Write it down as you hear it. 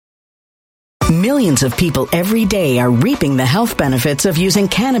Millions of people every day are reaping the health benefits of using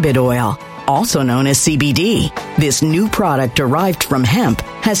cannabis oil, also known as CBD. This new product derived from hemp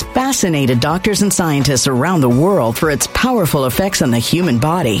has fascinated doctors and scientists around the world for its powerful effects on the human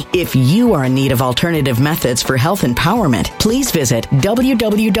body. If you are in need of alternative methods for health empowerment, please visit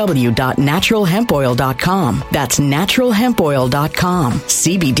www.naturalhempoil.com. That's naturalhempoil.com.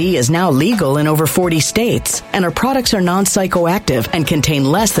 CBD is now legal in over 40 states, and our products are non-psychoactive and contain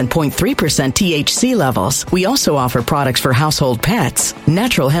less than 0.3% THC levels. We also offer products for household pets.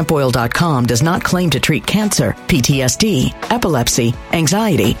 Naturalhempoil.com does not claim to treat cancer, PTSD, epilepsy,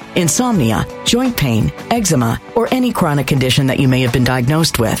 anxiety, insomnia, joint pain, eczema, or any chronic condition that you may have been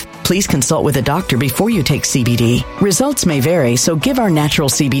diagnosed with. Please consult with a doctor before you take CBD. Results may vary, so give our natural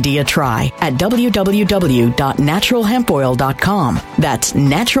CBD a try at www.naturalhempoil.com. That's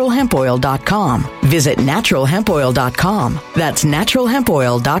naturalhempoil.com. Visit naturalhempoil.com. That's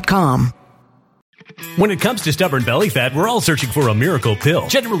naturalhempoil.com. When it comes to stubborn belly fat, we're all searching for a miracle pill.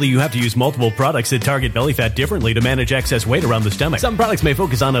 Generally, you have to use multiple products that target belly fat differently to manage excess weight around the stomach. Some products may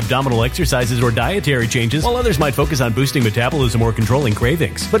focus on abdominal exercises or dietary changes, while others might focus on boosting metabolism or controlling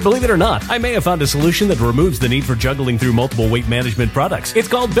cravings. But believe it or not, I may have found a solution that removes the need for juggling through multiple weight management products. It's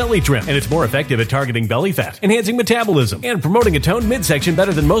called Belly Trim, and it's more effective at targeting belly fat, enhancing metabolism, and promoting a toned midsection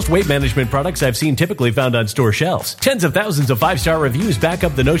better than most weight management products I've seen typically found on store shelves. Tens of thousands of 5-star reviews back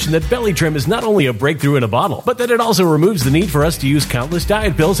up the notion that Belly Trim is not only a breakthrough in a bottle, but that it also removes the need for us to use countless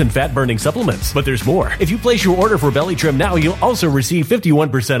diet pills and fat-burning supplements. But there's more. If you place your order for Belly Trim now, you'll also receive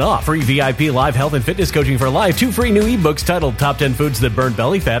 51% off, free VIP live health and fitness coaching for life, 2 free new ebooks titled Top 10 Foods That Burn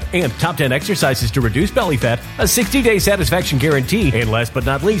Belly Fat and Top 10 Exercises to Reduce Belly Fat, a 60-day satisfaction guarantee, and last but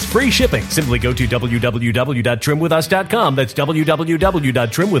not least, free shipping. Simply go to www.trimwithus.com. That's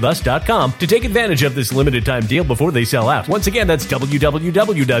www.trimwithus.com to take advantage of this limited time deal before they sell out. Once again, that's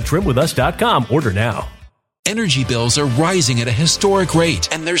www.trimwithus.com. Order now. Energy bills are rising at a historic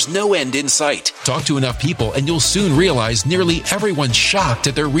rate, and there's no end in sight. Talk to enough people, and you'll soon realize nearly everyone's shocked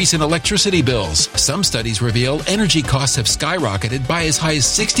at their recent electricity bills. Some studies reveal energy costs have skyrocketed by as high as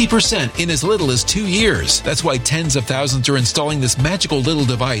 60% in as little as 2 years. That's why tens of thousands are installing this magical little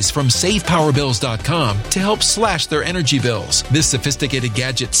device from SavePowerBills.com to help slash their energy bills. This sophisticated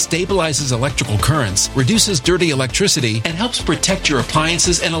gadget stabilizes electrical currents, reduces dirty electricity, and helps protect your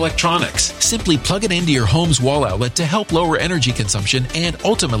appliances and electronics. Simply plug it into your home's wall outlet to help lower energy consumption and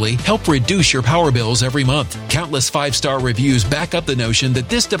ultimately help reduce your power bills every month. Countless 5-star reviews back up the notion that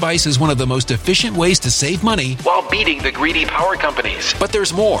this device is one of the most efficient ways to save money while beating the greedy power companies. But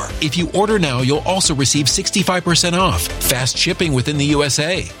there's more. If you order now, you'll also receive 65% off, fast shipping within the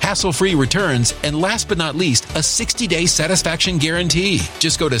USA, hassle-free returns, and last but not least, a 60-day satisfaction guarantee.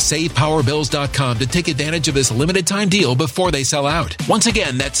 Just go to SavePowerBills.com to take advantage of this limited time deal before they sell out. Once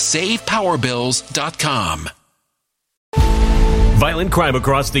again, that's SavePowerBills.com. Violent crime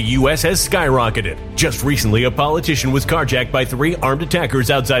across the U.S. has skyrocketed. Just recently, a politician was carjacked by 3 armed attackers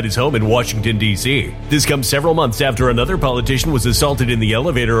outside his home in Washington, D.C. This comes several months after another politician was assaulted in the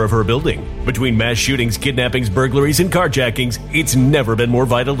elevator of her building. Between mass shootings, kidnappings, burglaries, and carjackings, it's never been more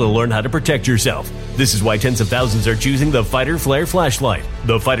vital to learn how to protect yourself. This is why tens of thousands are choosing the Fighter Flare flashlight.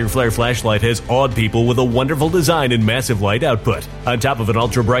 The Fighter Flare flashlight has awed people with a wonderful design and massive light output. On top of an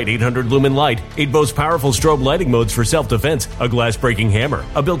ultra-bright 800-lumen light, it boasts powerful strobe lighting modes for self-defense, a glass-breaking hammer,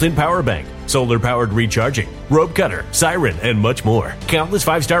 a built-in power bank, solar-powered recharging, rope cutter, siren, and much more. Countless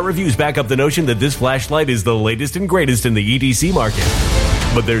 5-star reviews back up the notion that this flashlight is the latest and greatest in the EDC market.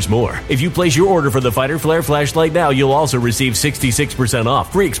 But there's more. If you place your order for the Fighter Flare flashlight now, you'll also receive 66%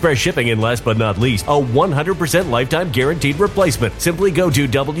 off, free express shipping, and last but not least, a 100% lifetime guaranteed replacement. Simply go to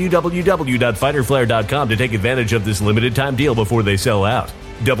www.fighterflare.com to take advantage of this limited time deal before they sell out.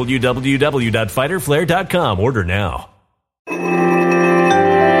 www.fighterflare.com. Order now.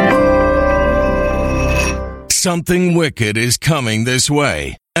 Something wicked is coming this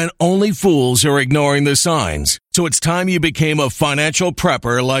way, and only fools are ignoring the signs. So it's time you became a financial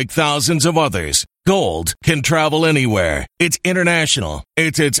prepper like thousands of others. Gold can travel anywhere. It's international.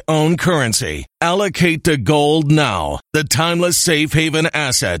 It's its own currency. Allocate to gold now, the timeless safe haven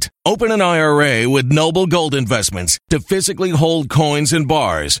asset. Open an IRA with Noble Gold Investments to physically hold coins and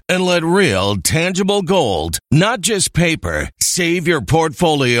bars and let real, tangible gold, not just paper, Save your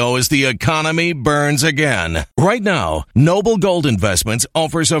portfolio as the economy burns again. Right now, Noble Gold Investments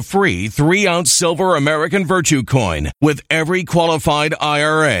offers a free 3-ounce silver American Virtue coin with every qualified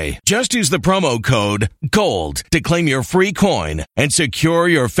IRA. Just use the promo code GOLD to claim your free coin and secure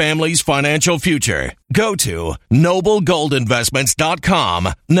your family's financial future. Go to noblegoldinvestments.com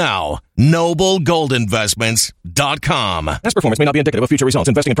now. noblegoldinvestments.com. Past performance may not be indicative of future results.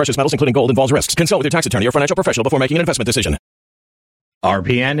 Investing in precious metals, including gold, involves risks. Consult with your tax attorney or financial professional before making an investment decision.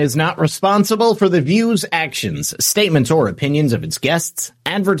 RPN is not responsible for the views, actions, statements, or opinions of its guests,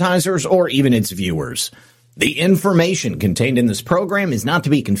 advertisers, or even its viewers. The information contained in this program is not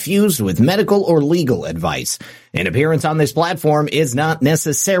to be confused with medical or legal advice. An appearance on this platform is not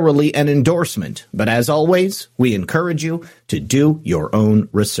necessarily an endorsement, but as always, we encourage you to do your own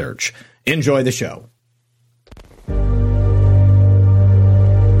research. Enjoy the show.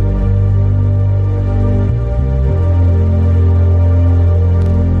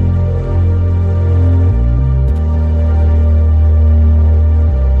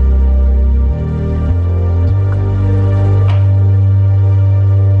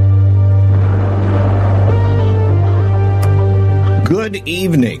 Good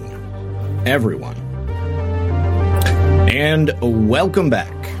evening, everyone, and welcome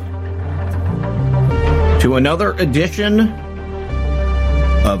back to another edition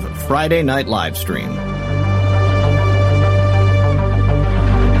of Friday Night Livestream.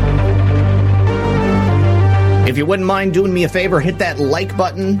 If you wouldn't mind doing me a favor, hit that like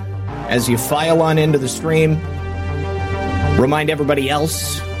button as you file on into the stream. Remind everybody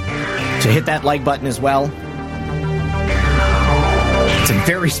else to hit that like button as well. It's a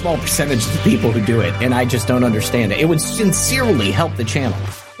very small percentage of the people who do it, and I just don't understand it. It would sincerely help the channel.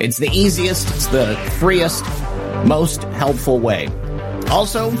 It's the easiest, it's the freest, most helpful way.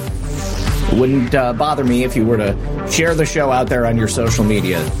 Also, it wouldn't bother me if you were to share the show out there on your social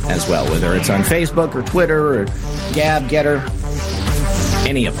media as well, whether it's on Facebook or Twitter or Gab, Getter,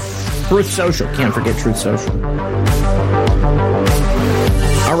 any of them. Truth Social, can't forget Truth Social.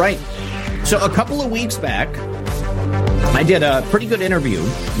 All right, so a couple of weeks back, I did a pretty good interview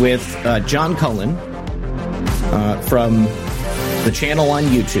with John Cullen from the channel on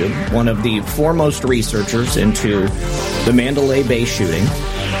YouTube, one of the foremost researchers into the Mandalay Bay shooting.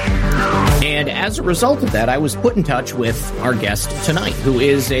 And as a result of that, I was put in touch with our guest tonight, who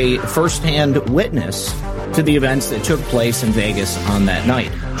is a first-hand witness to the events that took place in Vegas on that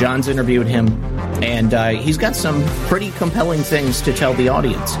night. John's interviewed him, and he's got some pretty compelling things to tell the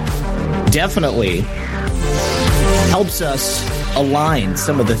audience. Definitely helps us align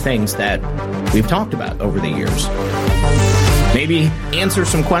some of the things that we've talked about over the years. Maybe answer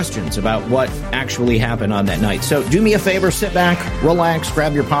some questions about what actually happened on that night. So do me a favor, sit back, relax,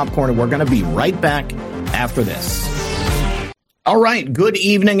 grab your popcorn, and we're going to be right back after this. All right. Good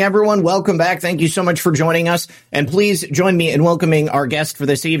evening, everyone. Welcome back. Thank you so much for joining us. And please join me in welcoming our guest for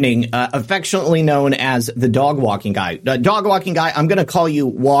this evening, affectionately known as the Dog Walking Guy. Dog Walking Guy, I'm going to call you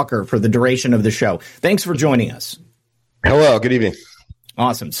Walker for the duration of the show. Thanks for joining us. Hello, good evening.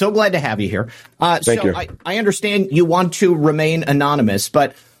 Awesome. So glad to have you here. Thank you. I understand you want to remain anonymous,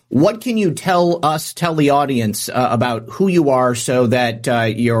 but what can you tell the audience about who you are so that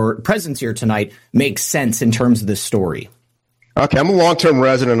your presence here tonight makes sense in terms of this story? Okay, I'm a long-term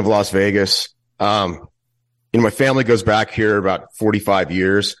resident of Las Vegas. My family goes back here about 45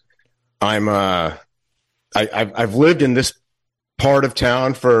 years. I've lived in this part of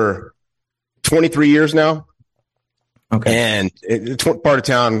town for 23 years now. Okay. And it's part of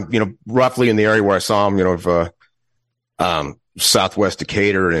town, roughly in the area where I saw him, of Southwest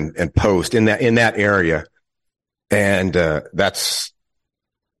Decatur and Post in that area. And that's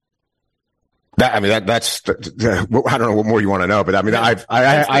I don't know what more you want to know, but I mean, I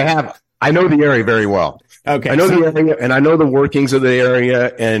know the area very well. Okay. I know the area, and I know the workings of the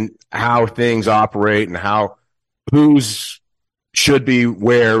area and how things operate and how who's should be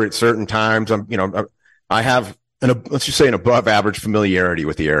where at certain times. I have let's just say an above average familiarity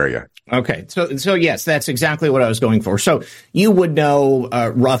with the area. Okay. So yes, that's exactly what I was going for. So you would know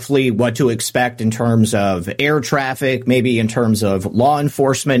roughly what to expect in terms of air traffic, maybe in terms of law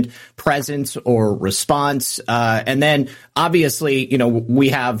enforcement presence or response. And then obviously, we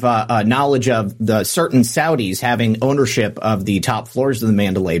have knowledge of the certain Saudis having ownership of the top floors of the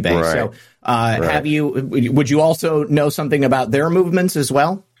Mandalay Bay. Right. So Right. would you also know something about their movements as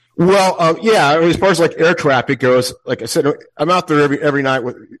well? Well, yeah. As far as like air traffic goes, like I said, I'm out there every night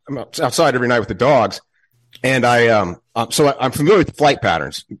I'm outside every night with the dogs, and so I'm familiar with the flight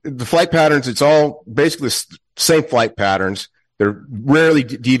patterns. The flight patterns, it's all basically the same flight patterns. They're rarely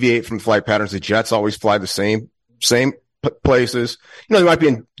deviate from flight patterns. The jets always fly the same places. They might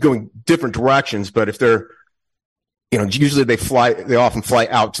be going different directions, but if they're, usually they often fly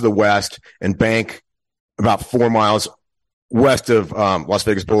out to the west and bank about 4 miles west of Las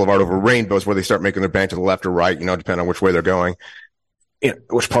Vegas Boulevard over Rainbows, where they start making their bank to the left or right, depending on which way they're going,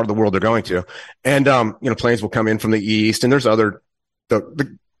 which part of the world they're going to. And, planes will come in from the east, and there's other, they'll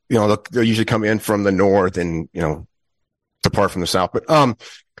usually come in from the north and, depart from the south. But,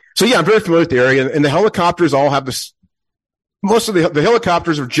 so yeah, I'm very familiar with the area, and the helicopters all have this. Most of the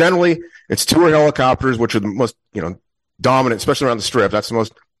helicopters are generally, it's tour helicopters, which are the most, dominant, especially around the Strip. That's the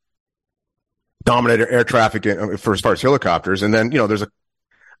most dominant air traffic for as far as helicopters. And then, there's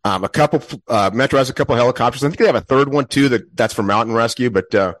a couple, Metro has a couple helicopters. I think they have a third one too, that's for mountain rescue.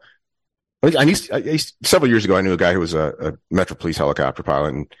 But, several years ago, I knew a guy who was a Metro Police helicopter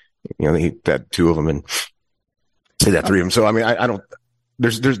pilot, and, he had 2 of them and say that 3 of them. So, I mean, I don't,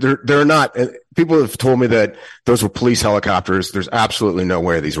 they're not, people have told me that those were police helicopters. There's absolutely no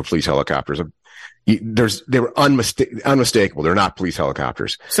way these were police helicopters. They were unmistakable. They're not police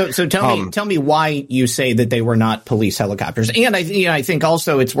helicopters. So tell me why you say that they were not police helicopters. And I think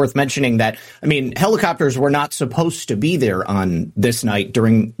also it's worth mentioning that, helicopters were not supposed to be there on this night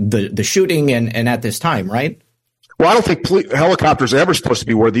during the shooting and at this time, right? Well, I don't think helicopters are ever supposed to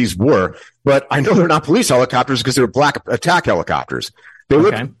be where these were, but I know they're not police helicopters because they were black attack helicopters. They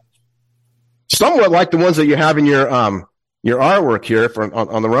look somewhat like the ones that you have in your artwork here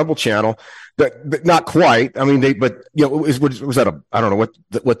on the Rumble channel. But not quite. I mean, was that I don't know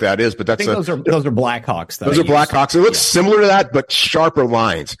what that is, but that's those are Blackhawks. Those are Blackhawks. It looks similar to that, but sharper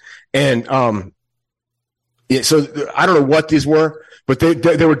lines. And so I don't know what these were, but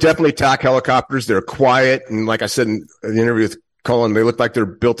they were definitely attack helicopters. They're quiet, and like I said in the interview with Cullen, they looked like they're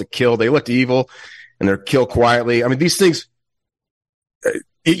built to kill. They looked evil, and they're kill quietly. I mean, these things,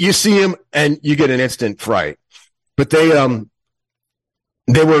 you see them and you get an instant fright. But they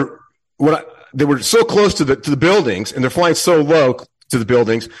were so close to the buildings, and they're flying so low to the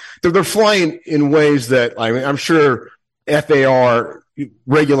buildings. They're flying in ways that, I'm sure FAR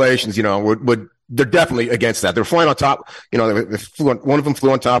regulations, would they're definitely against that. They're flying on top. One of them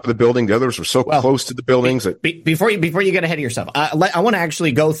flew on top of the building. The others were so close to the buildings. Before you get ahead of yourself, I want to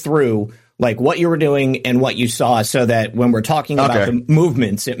actually go through what you were doing and what you saw, so that when we're talking about the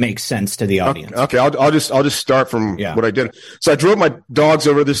movements, it makes sense to the audience. Okay. I'll just start from what I did. So I drove my dogs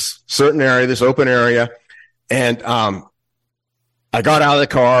over this certain area, this open area, and I got out of the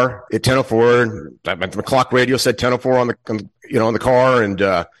car at 10:04. The clock radio said 10:04 on the car, and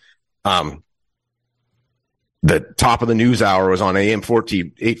the top of the news hour was on AM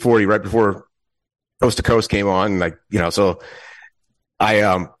 840 right before Coast to Coast came on, and so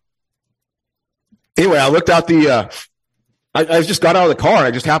I anyway, I looked out I just got out of the car, and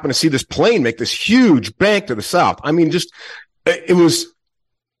I just happened to see this plane make this huge bank to the south. I mean, it was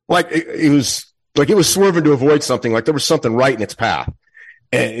swerving to avoid something, like there was something right in its path.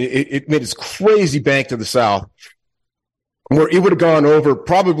 And it made this crazy bank to the south, where it would have gone over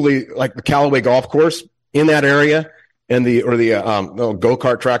probably like the Callaway Golf Course in that area, and the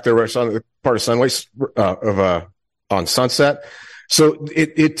go-kart track there, right on the part of Sunway on Sunset. So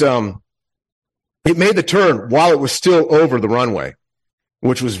it made the turn while it was still over the runway,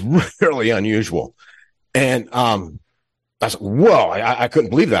 which was really unusual. And I was like, whoa, I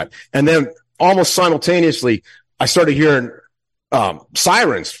couldn't believe that. And then almost simultaneously, I started hearing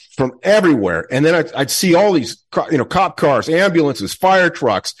sirens from everywhere. And then I'd see all these cop cars, ambulances, fire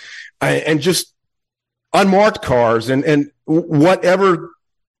trucks, and just unmarked cars, and whatever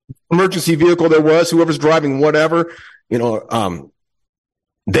emergency vehicle there was, whoever's driving whatever,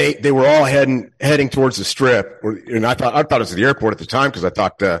 They were all heading towards the Strip, and I thought it was at the airport at the time, because I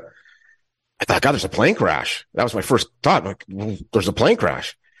thought, God, there's a plane crash. That was my first thought. Like, there's a plane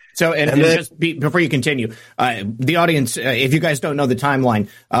crash. So, and then, just before you continue, the audience, if you guys don't know the timeline,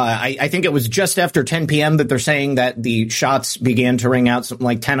 I think it was just after 10 p.m. that they're saying that the shots began to ring out, something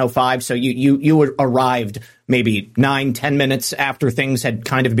like 10:05. So you arrived maybe 9-10 minutes after things had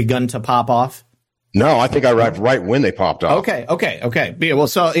kind of begun to pop off. No, I think I arrived right when they popped off. Okay. Well,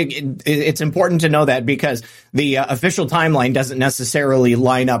 so it's important to know that, because the official timeline doesn't necessarily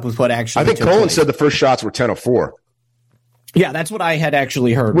line up with what actually. I think Colin said the first shots were 10:04. Yeah, that's what I had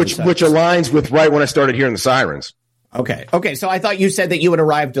actually heard. Which aligns with right when I started hearing the sirens. Okay. So I thought you said that you had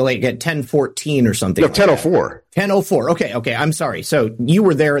arrived at 10:14 or something. No, 10:04. 10:04. Okay. I'm sorry. So you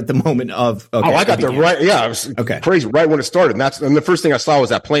were there at the moment of. Okay, I got there right. Yeah, it was crazy right when it started, and the first thing I saw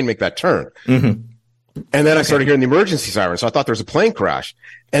was that plane make that turn. Mm-hmm. And then I started hearing the emergency sirens. So I thought there was a plane crash.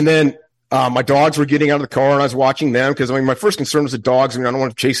 And then my dogs were getting out of the car, and I was watching them, because my first concern was the dogs. I don't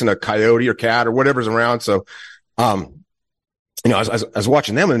want to chasing a coyote or cat or whatever's around. So I was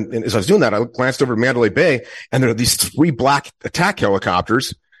watching them, and as I was doing that, I glanced over to Mandalay Bay, and there are these 3 black attack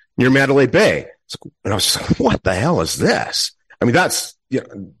helicopters near Mandalay Bay. And I was just like, what the hell is this? I mean, that's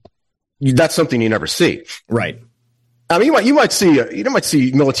something you never see. Right. I mean, you might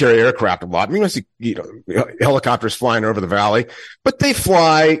see military aircraft a lot. I mean, you might see, helicopters flying over the valley, but they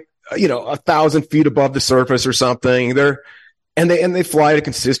fly, 1,000 feet above the surface or something. They fly at a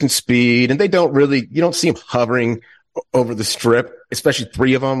consistent speed, and you don't see them hovering over the strip, especially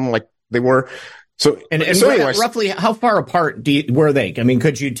 3 of them like they were. So anyways, roughly how far apart were they? I mean,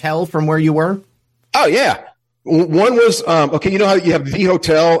 could you tell from where you were? Oh yeah. One was, okay, you know how you have the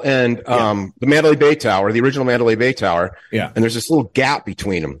hotel and the Mandalay Bay Tower, the original Mandalay Bay Tower. Yeah. And there's this little gap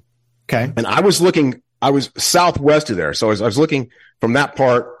between them. Okay. And I was southwest of there. So I was looking from that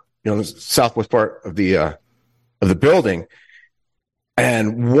part, the southwest part of the building.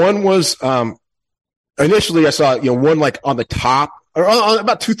 And one was, initially I saw, one like on the top, or on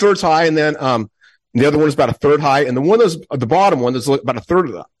about 2/3 high, and then the other one was about 1/3 high, and the one that's the bottom one that's about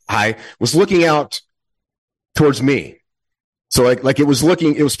 1/3 high was looking out towards me. So like it was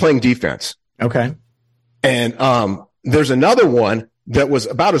playing defense. Okay. And there's another one that was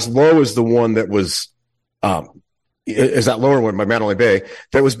about as low as the one that was is that lower one by Mandalay Bay,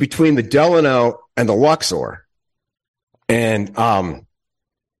 that was between the Delano and the Luxor. And I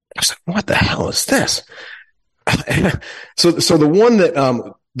was like, what the hell is this? so the one that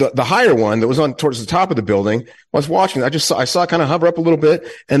the higher one that was on towards the top of the building, I was watching. I saw it kind of hover up a little bit,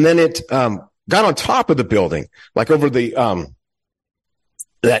 and then it got on top of the building, like over the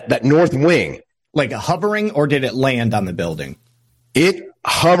that north wing. Like a hovering, or did it land on the building? It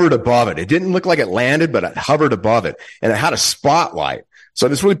hovered above it. It didn't look like it landed, but it hovered above it, and it had a spotlight. So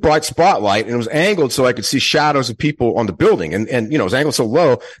this really bright spotlight, and it was angled so I could see shadows of people on the building. And it was angled so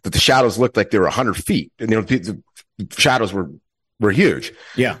low that the shadows looked like they were 100 feet. And the shadows were huge.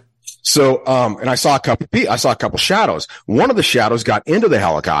 Yeah. So, and I saw a couple shadows. One of the shadows got into the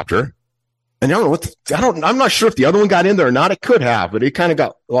helicopter, and I'm not sure if the other one got in there or not. It could have, but it kind of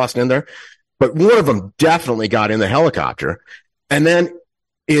got lost in there. But one of them definitely got in the helicopter. And then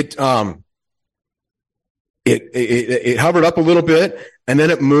it hovered up a little bit, and then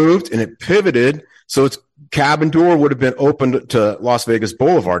it moved and it pivoted. So its cabin door would have been opened to Las Vegas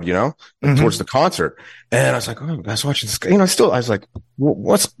Boulevard, towards the concert. And I was like, oh, I was watching this. I was like,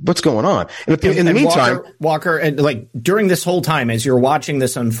 what's going on? And in the meantime, Walker, and like during this whole time, as you're watching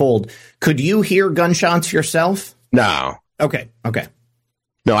this unfold, could you hear gunshots yourself? No. Okay.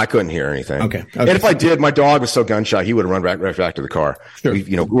 No, I couldn't hear anything. Okay. And if I did, my dog was so gunshot, he would have run right back to the car. Sure.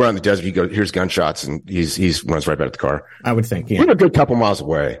 We're on the desert. He goes, here's gunshots, and he's runs right back to the car. I would think, yeah. We're a good couple miles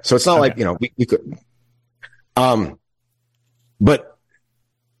away. So it's not like, we could, but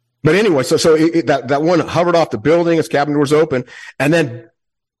anyway, so that one hovered off the building, its cabin doors open, and then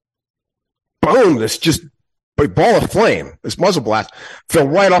boom, this just a ball of flame, this muzzle blast fell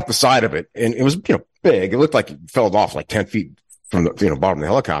right off the side of it. And it was, big. It looked like it fell off like 10 feet from the bottom of the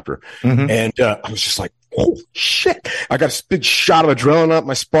helicopter. Mm-hmm. And I was just like, oh shit. I got a big shot of adrenaline up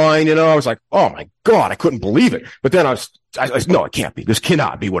my spine, I was like, oh my God, I couldn't believe it. But then I was no, it can't be. This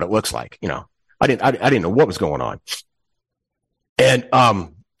cannot be what it looks like. I didn't know what was going on. And I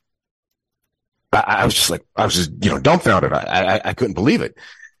was just dumbfounded. I couldn't believe it.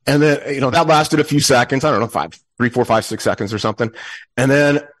 And then, that lasted a few seconds. I don't know, 3, 4, 5, 6 seconds or something. And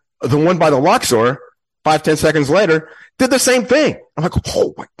then the one by the Luxor, 5, 10 seconds later, did the same thing. I'm like,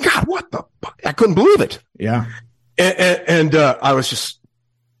 oh my God, what the fuck? I couldn't believe it. Yeah. And I was just,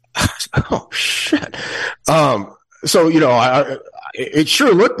 oh shit. So, it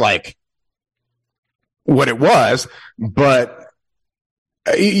sure looked like what it was, but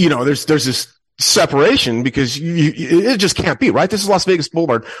there's this separation because it just can't be, right? This is Las Vegas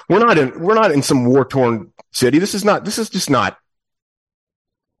Boulevard. We're not in some war-torn city. This is not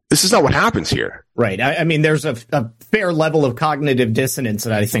what happens here. Right. I mean, there's a fair level of cognitive dissonance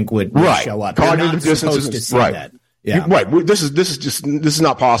that I think would show up. Cognitive dissonance is right. That. Yeah. Right. This is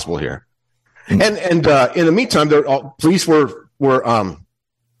not possible here. Mm-hmm. And in the meantime, police were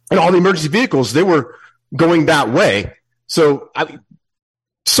and all the emergency vehicles, they were going that way. So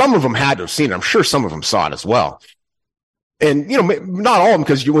some of them had to have seen it. I'm sure some of them saw it as well. And, not all of them,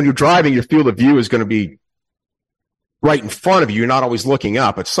 because when you're driving, your field of view is going to be right in front of you. You're not always looking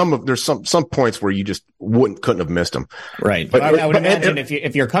up, but there's some points where you just couldn't have missed them. Right. But I would imagine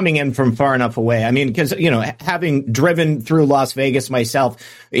if you're coming in from far enough away, I mean, because, having driven through Las Vegas myself,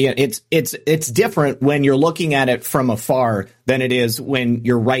 it's different when you're looking at it from afar than it is when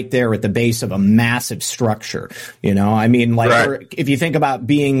you're right there at the base of a massive structure. I mean, if you think about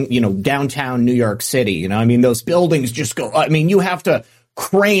being, downtown New York City, I mean, those buildings just go, I mean, you have to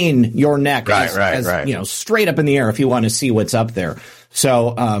crane your neck straight up in the air if you want to see what's up there.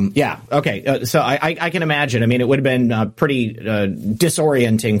 So, okay. So I can imagine. I mean, it would have been pretty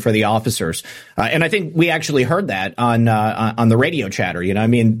disorienting for the officers. And I think we actually heard that on the radio chatter. I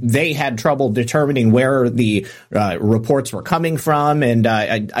mean, they had trouble determining where the reports were coming from. And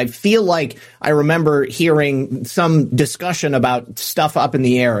I feel like I remember hearing some discussion about stuff up in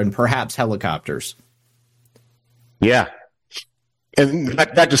the air and perhaps helicopters. Yeah. And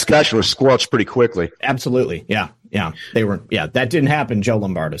that discussion was squelched pretty quickly. Absolutely. Yeah. They were. Yeah. That didn't happen, Joe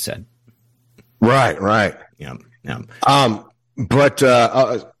Lombardo said. Right. Yeah. But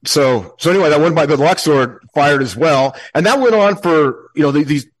so anyway, that one by the Luxor fired as well. And that went on for,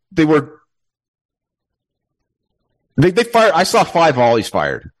 they fired. I saw 5 volleys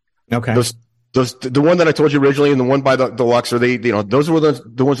fired. Okay. The one that I told you originally and the one by the Luxor, those were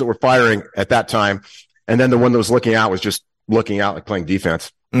the ones that were firing at that time. And then the one that was looking out was just looking out like playing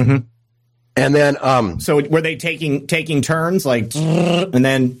defense. Mm-hmm. And then, so were they taking turns like, and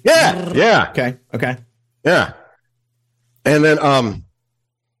then, yeah. Okay. Yeah. And then,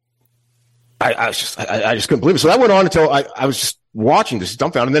 I just couldn't believe it. So that went on until I was just watching this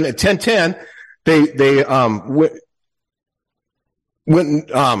dumbfounded. And then at 10:10, they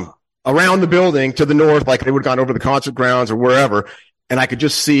went around the building to the north, like they would have gone over the concert grounds or wherever. And I could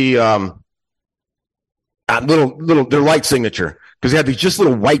just see, their light signature, because they had these just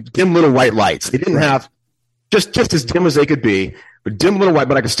dim little white lights. They didn't have just as dim as they could be, but dim little white,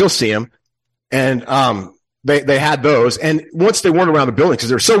 but I could still see them. And they had those. And once they weren't around the building, because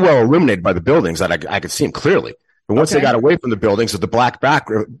they were so well illuminated by the buildings that I could see them clearly. But once they got away from the buildings with the black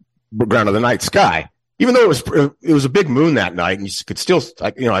background of the night sky, even though it was a big moon that night, and you could still,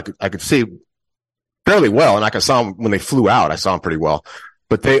 I could see fairly well. And I saw them when they flew out. I saw them pretty well,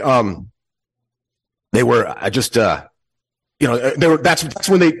 but they were that's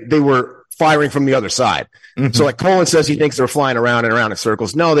when they were firing from the other side. Mm-hmm. So like Colin says, he thinks they were flying around and around in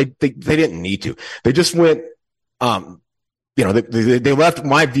circles. No, they didn't need to. They just went, they left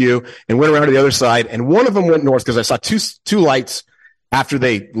my view and went around to the other side. And one of them went north, because I saw two lights after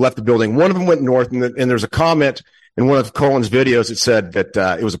they left the building. One of them went north, and there's a comment in one of Colin's videos that said that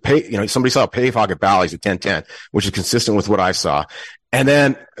it was somebody saw a pavehawk at Bally's at 10:10, which is consistent with what I saw. And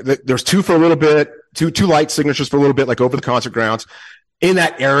then there's 2 for a little bit. Two light signatures for a little bit, like over the concert grounds in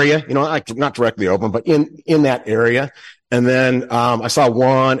that area, like not directly open, but in that area. And then, I saw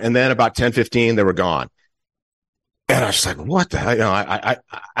 1, and then about 10:15, they were gone. And I was just like, what the hell?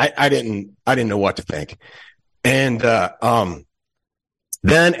 I didn't know what to think. And, then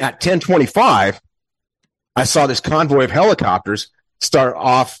at 10:25, I saw this convoy of helicopters start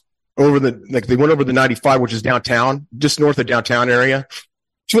off they went over the 95, which is downtown, just north of downtown area.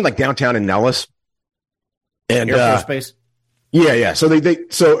 She went like downtown in Nellis. And Air Force Base. Yeah. So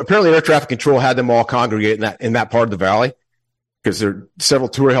so apparently air traffic control had them all congregate in that part of the valley, because there are several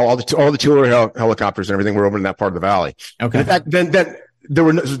all the tour helicopters and everything were over in that part of the valley. Okay. In fact, then there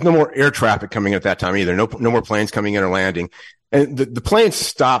was no more air traffic coming in at that time either. No more planes coming in or landing. And the planes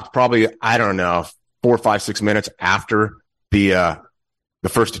stopped probably, I don't know, 4, 5, 6 minutes after the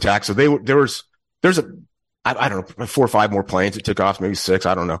first attack. So there's I don't know, 4 or 5 more planes that took off, maybe 6,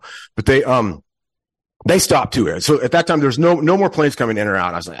 I don't know. But they stopped too. So at that time, there's no more planes coming in or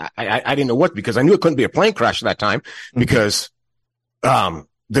out. I was like, I didn't know what, because I knew it couldn't be a plane crash at that time, because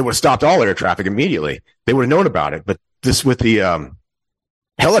they would have stopped all air traffic immediately. They would have known about it. But this with the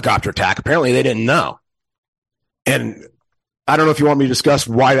helicopter attack, apparently they didn't know. And I don't know if you want me to discuss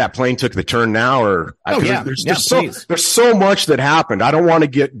why that plane took the turn now, or there's so much that happened. I don't want to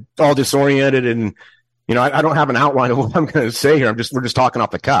get all disoriented, and I don't have an outline of what I'm going to say here. We're just talking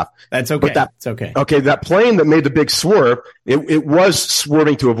off the cuff. That's okay. That's okay. Okay, that plane that made the big swerve, it was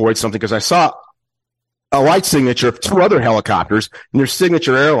swerving to avoid something, because I saw a light signature of 2 other helicopters, and they're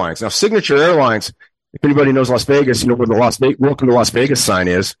Signature Airlines. Now, Signature Airlines, if anybody knows Las Vegas, where the Welcome to Las Vegas sign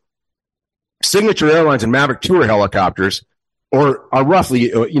is. Signature Airlines and Maverick Tour helicopters are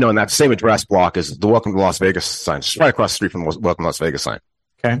roughly, in that same address block as the Welcome to Las Vegas sign, just right across the street from the Welcome to Las Vegas sign.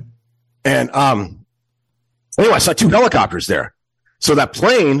 Okay. And anyway, I saw 2 helicopters there. So that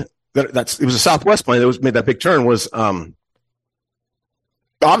plane, it was a Southwest plane that made that big turn, was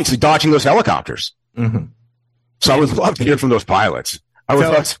obviously dodging those helicopters. Mm-hmm. So I would love to hear from those pilots.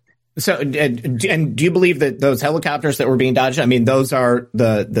 So, and do you believe that those helicopters that were being dodged, I mean, those are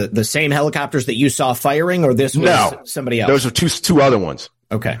the same helicopters that you saw firing, or this was somebody else? Those are two other ones.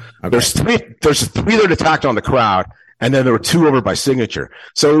 Okay. There's three that attacked on the crowd, and then there were two over by Signature.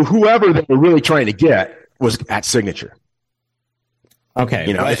 So whoever they were really trying to get was at Signature. Okay.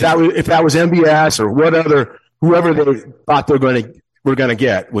 You know, if that was MBS or whoever they thought were going to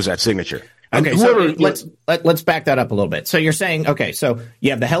get was at Signature. Okay, so let's back that up a little bit. So you're saying, okay, so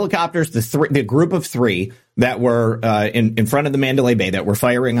you have the helicopters, the group of three that were in front of the Mandalay Bay that were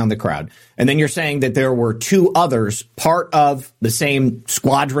firing on the crowd, and then you're saying that there were two others, part of the same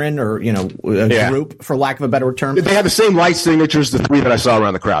squadron or group, for lack of a better term. They have the same light signatures, the three that I saw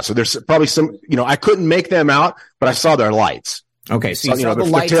around the crowd. So there's probably some, I couldn't make them out, but I saw their lights. Okay, so you saw the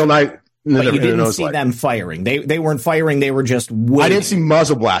lights. The tail light. But you didn't see them firing. They weren't firing. They were just waiting. I didn't see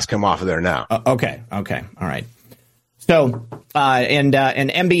muzzle blast come off of there now. Okay. All right. So, and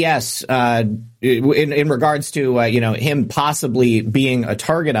MBS, in regards to, him possibly being a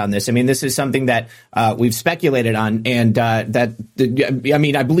target on this, I mean, this is something that we've speculated on. And I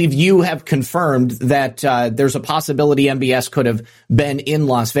believe you have confirmed that there's a possibility MBS could have been in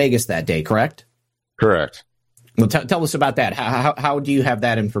Las Vegas that day, correct? Correct. Well, tell us about that. How do you have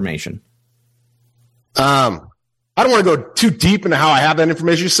that information? I don't want to go too deep into how I have that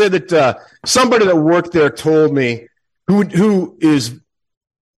information. You said that somebody that worked there told me who is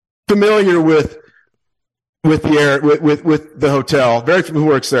familiar with the hotel, who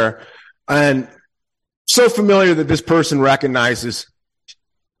works there, and so familiar that this person recognizes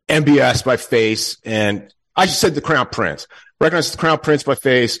MBS by face, and I just said the Crown Prince recognizes the Crown Prince by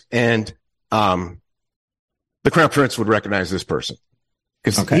face, and the Crown Prince would recognize this person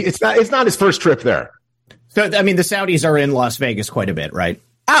because it's not his first trip there. So, I mean, the Saudis are in Las Vegas quite a bit, right?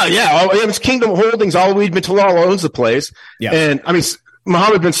 Oh, yeah. It's Kingdom Holdings. Al-Walid bin Talal owns the place. Yeah. And, I mean,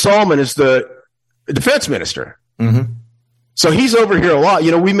 Mohammed bin Salman is the defense minister. Mm-hmm. So he's over here a lot.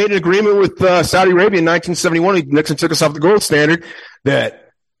 We made an agreement with Saudi Arabia in 1971. Nixon took us off the gold standard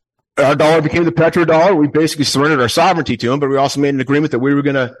that our dollar became the petrodollar. We basically surrendered our sovereignty to them, but we also made an agreement that we were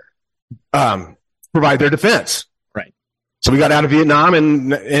going to provide their defense. Right. So we got out of Vietnam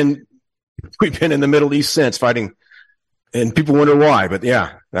and we've been in the Middle East since fighting, and people wonder why, but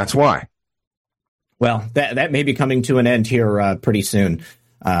yeah, that's why. Well, that may be coming to an end here pretty soon,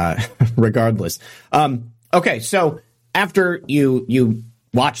 regardless. Okay, so after you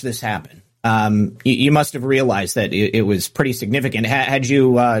watch this happen, you must have realized that it was pretty significant. Had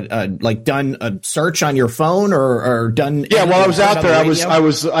you done a search on your phone or done? Yeah, while I was out there, I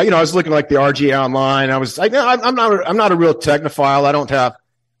was looking like the RGA online. I'm not a real technophile.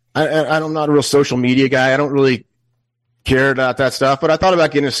 I'm not a real social media guy. I don't really care about that stuff, but I thought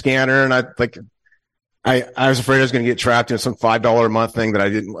about getting a scanner, and I was afraid I was going to get trapped in some $5 a month thing that I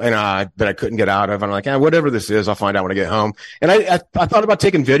didn't, that I couldn't get out of. I'm like, whatever this is, I'll find out when I get home. And I thought about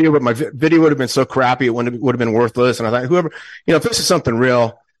taking video, but my video would have been so crappy, it would have been worthless. And I thought, whoever, if this is something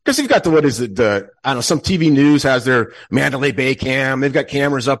real, because you've got some TV news has their Mandalay Bay cam. They've got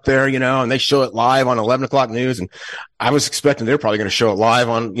cameras up there, and they show it live on 11 o'clock news. And I was expecting they're probably going to show it live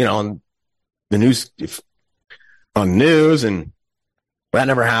on the news, on news, and that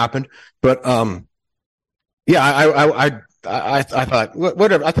never happened. But, yeah, I thought,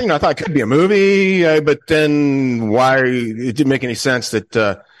 whatever. I thought it could be a movie, but then why? It didn't make any sense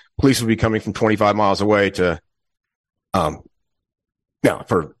that police would be coming from 25 miles away to,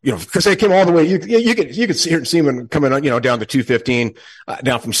 because they came all the way. You could see them coming, down the 215,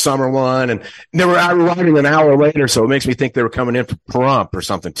 down from Summerlin, and they were arriving an hour later. So it makes me think they were coming in from Pahrump or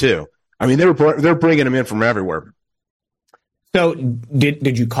something too. I mean, they're bringing them in from everywhere. So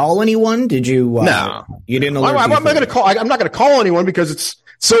did you call anyone? Did you? No, you didn't. I'm not going to call. I'm not going to call anyone because it's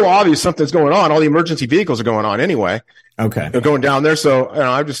so obvious something's going on. All the emergency vehicles are going on anyway. Okay, they're going down there. So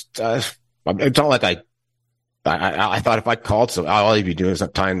it's not like I thought if I called, so all I'd be doing is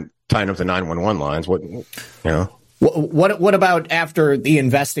tying up the 911 lines. What about after the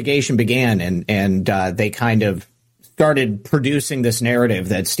investigation began and they kind of started producing this narrative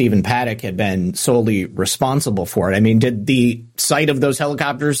that Stephen Paddock had been solely responsible for it? I mean, did the sight of those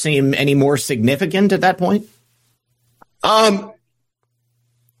helicopters seem any more significant at that point? Very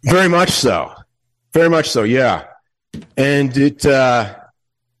much so. Very much so. Yeah. And it's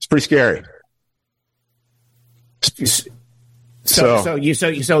pretty scary. So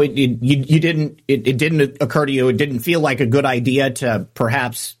it didn't occur to you, it didn't feel like a good idea to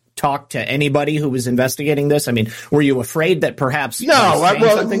perhaps talk to anybody who was investigating this? I mean, were you afraid that perhaps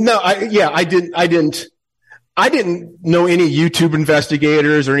I didn't. I didn't know any YouTube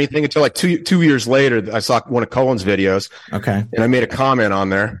investigators or anything until like two years later. I saw one of Cullen's videos. Okay. And I made a comment on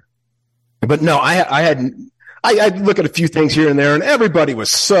there. But no, I'd look at a few things here and there, and everybody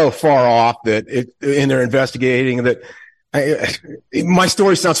was so far off that in their investigating that my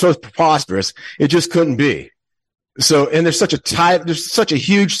story sounds so preposterous. It just couldn't be. So, and there's such a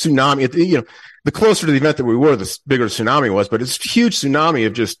huge tsunami. The closer to the event that we were, the bigger the tsunami was, but it's a huge tsunami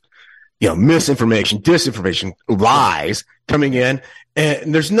of just, misinformation, disinformation, lies coming in.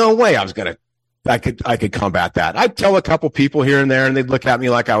 And there's no way I could combat that. I'd tell a couple people here and there, and they'd look at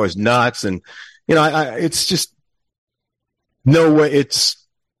me like I was nuts. And, it's just no way. It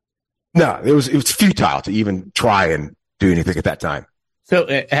was futile to even try and do anything at that time. So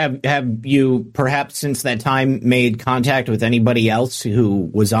have you perhaps since that time made contact with anybody else who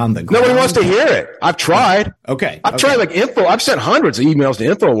was on the ground? Nobody wants to hear it. I've tried. Okay. I've tried I've sent hundreds of emails to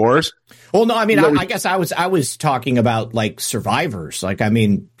InfoWars. Well, no, I mean, I guess I was talking about like survivors. Like, I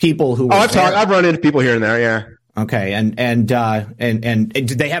mean, people who. I've run into people here and there. Yeah. Okay. And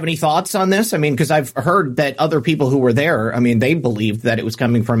did they have any thoughts on this? I mean, because I've heard that other people who were there, I mean, they believed that it was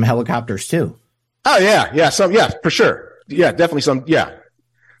coming from helicopters too. Oh yeah. Yeah. For sure. Yeah, definitely some. Yeah.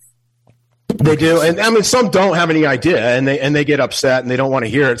 They do, and I mean, some don't have any idea, and they get upset, and they don't want to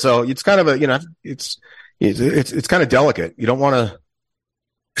hear it. So it's kind of it's kind of delicate. You don't want to.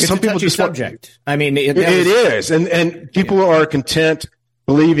 Some people just subject. I mean, it is, and people are content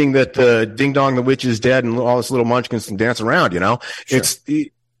believing that the ding dong, the witch is dead, and all this little munchkins can dance around. Sure.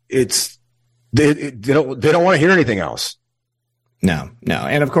 They don't want to hear anything else. No,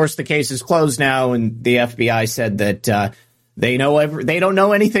 and of course the case is closed now, and the FBI said that. They don't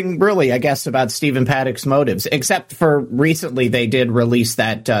know anything really, I guess, about Stephen Paddock's motives, except for recently they did release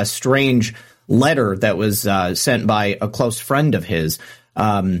that strange letter that was sent by a close friend of his.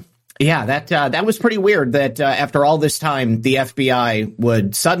 That was pretty weird that after all this time, the FBI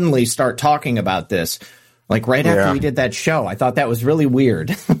would suddenly start talking about this, like right after we did that show. I thought that was really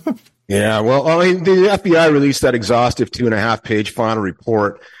weird. Yeah, well, I mean, the FBI released that exhaustive 2.5-page final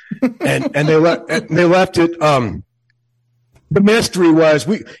report, and they left it. The mystery was,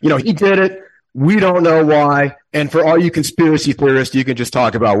 he did it. We don't know why. And for all you conspiracy theorists, you can just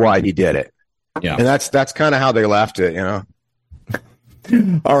talk about why he did it. Yeah. And that's kind of how they left it,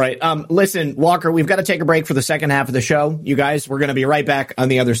 All right. Listen, Walker, we've got to take a break for the second half of the show. You guys, we're going to be right back on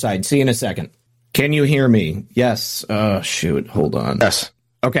the other side. See you in a second. Can you hear me? Yes. Shoot. Hold on. Yes.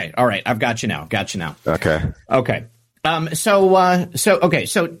 Okay. All right. I've got you now. Okay.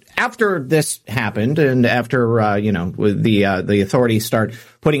 So after this happened, and after with the authorities start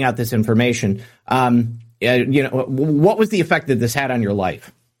putting out this information, what was the effect that this had on your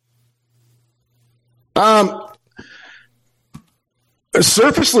life?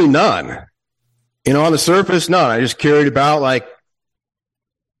 Surfacely, none. On the surface, none. I just carried about like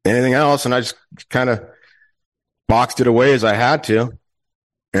anything else, and I just kind of boxed it away as I had to.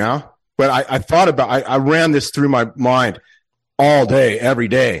 But I thought about, I ran this through my mind all day, every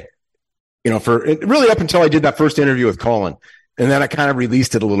day, for really up until I did that first interview with Cullen. And then I kind of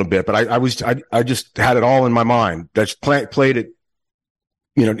released it a little bit, but I just had it all in my mind. I just played it,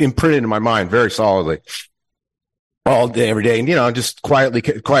 imprinted in my mind very solidly all day, every day. And, just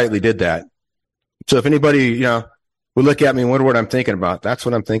quietly did that. So if anybody, would look at me and wonder what I'm thinking about, that's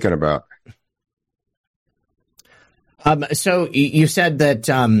what I'm thinking about. So you said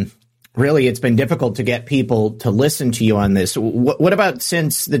that, really, it's been difficult to get people to listen to you on this. What about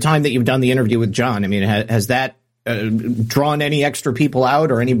since the time that you've done the interview with John? I mean, has that drawn any extra people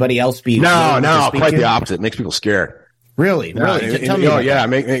out, or anybody else be? No, quite the opposite. It makes people scared. Really? Tell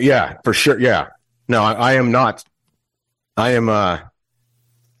me. Yeah, for sure. Yeah. No, I am not. I am.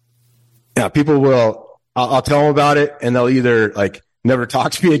 People will. I'll tell them about it, and they'll either like never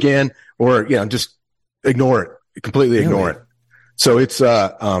talk to me again, or just ignore it, completely ignore it. So it's think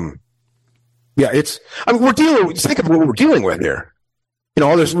of what we're dealing with here.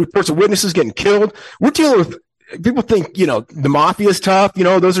 All those reports of witnesses getting killed. We're dealing with, people think, the mafia is tough.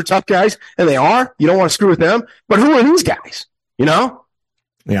 Those are tough guys, and they are. You don't want to screw with them. But who are these guys? Yeah.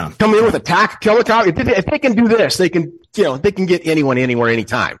 Coming in with attack, helicopter. If they can do this, they can, they can get anyone, anywhere,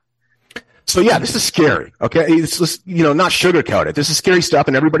 anytime. So yeah, this is scary. Okay. It's just, not sugarcoat it. This is scary stuff,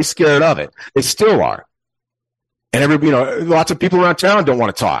 and everybody's scared of it. They still are. And lots of people around town don't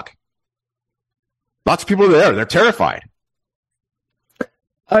want to talk. Lots of people are there. They're terrified.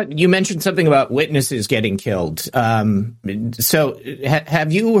 You mentioned something about witnesses getting killed. So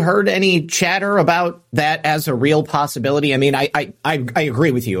have you heard any chatter about that as a real possibility? I mean, I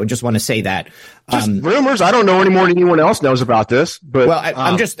agree with you. I just want to say that. Just rumors. I don't know any more than anyone else knows about this. But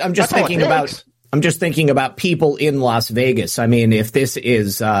I'm just thinking about I'm just thinking about people in Las Vegas. I mean, if this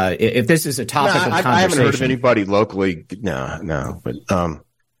is a topic of conversation, I haven't heard of anybody locally. No,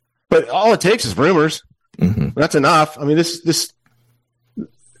 but all it takes is rumors. Mm-hmm. That's enough. I mean, this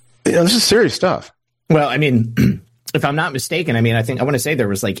is serious stuff. Well, I mean, if I'm not mistaken, I mean, I want to say there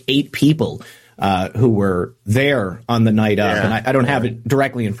was like 8 people who were there on the night of, and I don't have it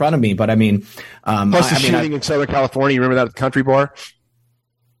directly in front of me, but I mean, plus the shooting in Southern California. You remember that at the Country Bar?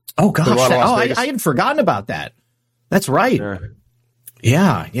 Oh gosh, I had forgotten about that. That's right.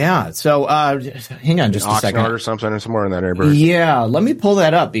 Yeah. So, hang on just a second. Or something, somewhere in that neighborhood. Yeah, let me pull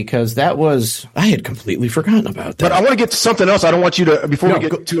that up because I had completely forgotten about that. But I want to get to something else. I don't want you to, before we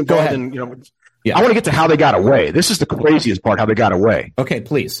get too involved in, I want to get to how they got away. This is the craziest part, how they got away. Okay,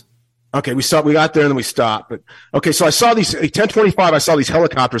 please. Okay, we got there and then we stopped. But okay, so I saw these 10:25. I saw these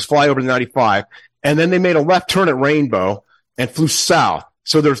helicopters fly over the 95, and then they made a left turn at Rainbow and flew south.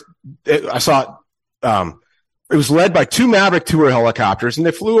 So I saw it was led by 2 Maverick tour helicopters, and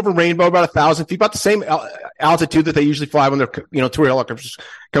they flew over Rainbow about 1,000 feet, about the same altitude that they usually fly when they're tour helicopters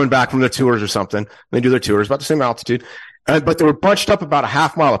coming back from their tours or something. They do their tours about the same altitude. But they were bunched up about a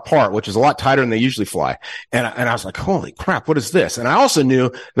half mile apart, which is a lot tighter than they usually fly. And I was like, holy crap, what is this? And I also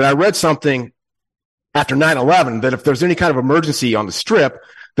knew that I read something after 9/11 that if there's any kind of emergency on the strip,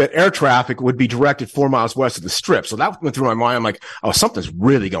 that air traffic would be directed 4 miles west of the strip. So that went through my mind. I'm like, oh, something's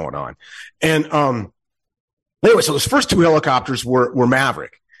really going on. And anyway, so those first 2 helicopters were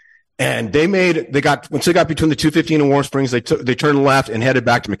Maverick. And once they got between the 215 and Warm Springs, they turned left and headed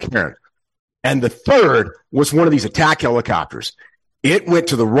back to McCarran. And the third was one of these attack helicopters. It went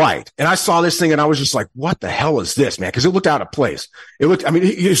to the right. And I saw this thing and I was just like, what the hell is this, man? Because it looked out of place. He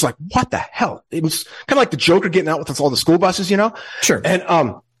was like, what the hell? It was kind of like the Joker getting out with all the school buses, Sure. And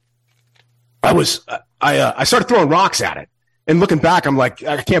I started throwing rocks at it. And looking back, I'm like,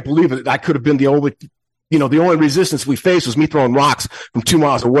 I can't believe it. I could have been the only resistance we faced was me throwing rocks from 2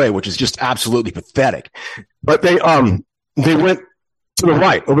 miles away, which is just absolutely pathetic. But they went to the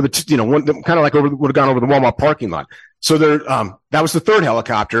right over the, kind of like would have gone over the Walmart parking lot. So that was the third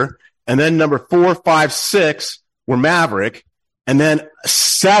helicopter. And then number 4, 5, 6 were Maverick. And then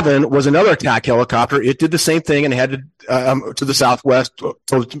 7 was another attack helicopter. It did the same thing and headed to the southwest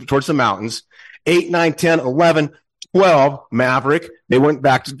towards the mountains. 8, 9, 10, 11, 12 Maverick. They went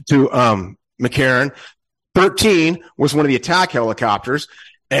back to McCarran. 13 was one of the attack helicopters.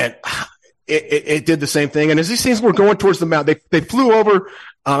 And it did the same thing. And as these things were going towards the mountain, they flew over,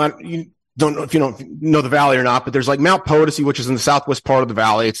 you don't know if you don't know the valley or not, but there's like Mount Potosi, which is in the southwest part of the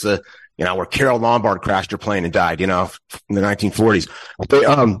valley. It's where Carol Lombard crashed her plane and died, in the 1940s.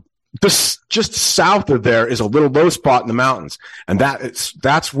 Just south of there is a little low spot in the mountains. And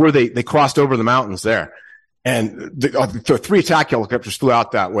that's where they crossed over the mountains there. And the 3 attack helicopters flew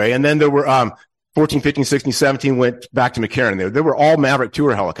out that way. And then there were, 14, 15, 16, 17 went back to McCarran. They were all Maverick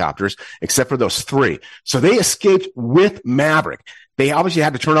tour helicopters, except for those 3. So they escaped with Maverick. They obviously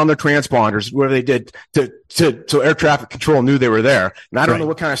had to turn on their transponders, where they did so air traffic control knew they were there. And I don't know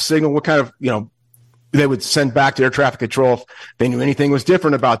what kind of signal, what kind of, they would send back to air traffic control if they knew anything was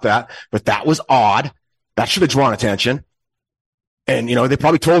different about that. But that was odd. That should have drawn attention. And, they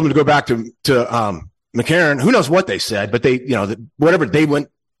probably told them to go back to McCarran. Who knows what they said, but they, whatever, they went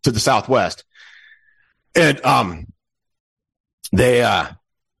to the southwest. And that's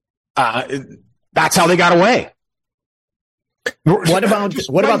how they got away. What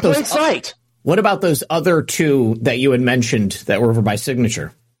about those other 2 that you had mentioned that were over by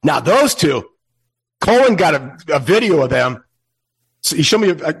Signature? Now those 2, Colin got a video of them. So he showed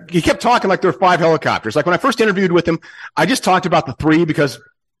me. He kept talking like there were 5 helicopters. Like when I first interviewed with him, I just talked about the 3 because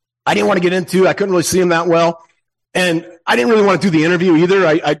I didn't want to get into. I couldn't really see him that well. And I didn't really want to do the interview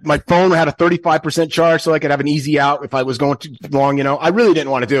either. My phone had a 35% charge so I could have an easy out if I was going too long, I really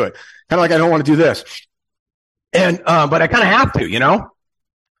didn't want to do it. Kind of like I don't want to do this. And, but I kind of have to,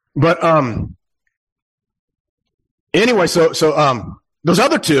 but, anyway, so those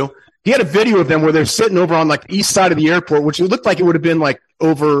other 2, he had a video of them where they're sitting over on like the east side of the airport, which it looked like it would have been like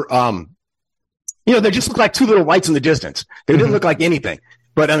over, they just looked like 2 little lights in the distance. They didn't look like anything,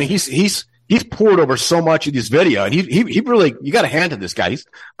 but I mean, he's poured over so much of this video, and he really, you got to hand to this guy. He's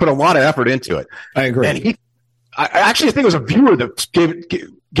put a lot of effort into it. I agree. And I actually think it was a viewer that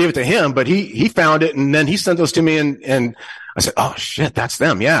gave it to him, but he found it and then he sent those to me and I said, oh shit, that's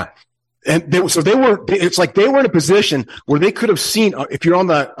them. Yeah. And it's like they were in a position where they could have seen, if you're on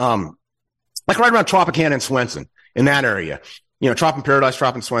the, like right around Tropicana and Swenson in that area, Trop and Paradise,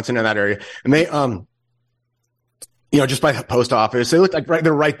 Trop and Swenson in that area. And they, just by the post office, they looked like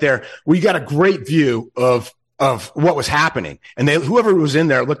they're right there. We got a great view of of what was happening. And whoever was in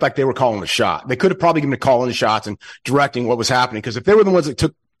there, it looked like they were calling the shot. They could have probably given a call in the shots and directing what was happening. Because if they were the ones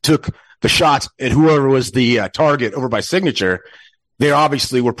that took the shots at whoever was the target over by Signature, they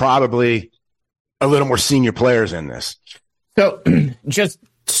obviously were probably a little more senior players in this. So just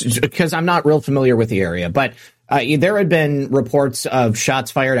because I'm not real familiar with the area, but there had been reports of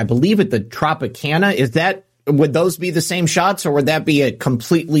shots fired, I believe, at the Tropicana. Would those be the same shots, or would that be a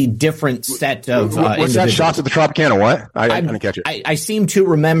completely different set of what's that, shots at the Tropicana? What? I didn't catch it. I seem to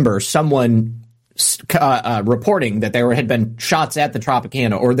remember someone reporting that there had been shots at the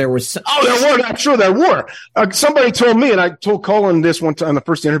Tropicana, or there was. Oh, there were. I'm sure there were. Somebody told me, and I told Colin this one time in the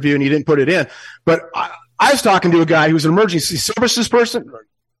first interview, and he didn't put it in. But I was talking to a guy who was an emergency services person,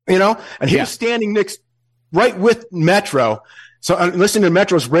 and he was standing right with Metro. So I'm listening to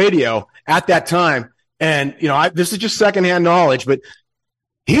Metro's radio at that time. And, this is just secondhand knowledge, but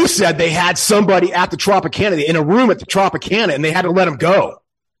he said they had somebody at the Tropicana in a room at the Tropicana, and they had to let him go.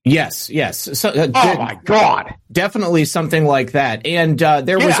 Yes. So, oh my God. Definitely something like that. And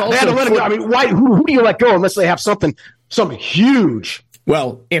there was also. They had to let him go. I mean, why? Who do you let go unless they have something huge?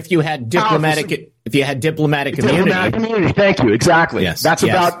 Well, if you had diplomatic immunity. Thank you. Exactly. Yes.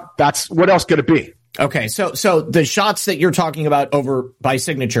 That's what else could it be? Okay, so the shots that you're talking about over by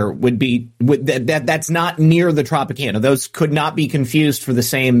Signature that's not near the Tropicana. Those could not be confused for the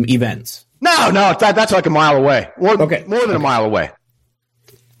same events. No, that's like a mile away. More than a mile away.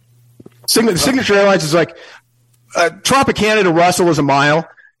 Signature Airlines is like Tropicana to Russell is a mile,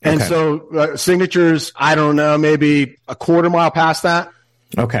 and so Signature's, I don't know, maybe a quarter mile past that.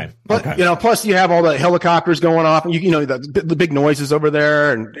 Okay, but plus you have all the helicopters going off, and the big noises over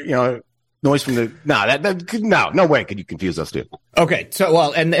there, and noise from the no way could you confuse those two. Okay,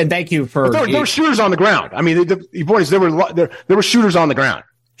 so and thank you for. There were shooters on the ground. I mean, the point is there were shooters on the ground.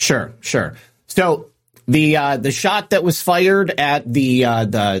 Sure. So the shot that was fired at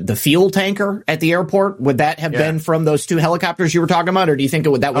the fuel tanker at the airport, would that have been from those two helicopters you were talking about, or do you think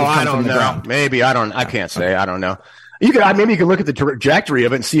that would come from the ground? Maybe I can't say. I don't know. Maybe you could look at the trajectory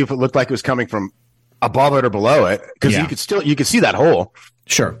of it and see if it looked like it was coming from above it or below it, because you could see that hole.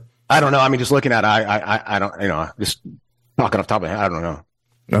 Sure. I don't know. I mean, just looking at it, I don't, just talking off the top of my head, I don't know.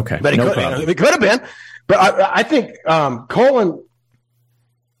 Okay. But it could have been. But I think Colin,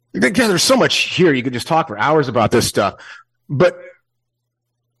 because there's so much here, you could just talk for hours about this stuff. But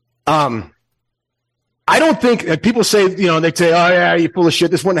I don't think people say, they say, oh, yeah, you're full of shit.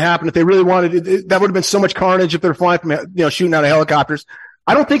 This wouldn't happen. If they really wanted it, that would have been so much carnage if they're flying from, shooting out of helicopters.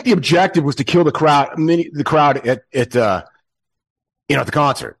 I don't think the objective was to kill the crowd at the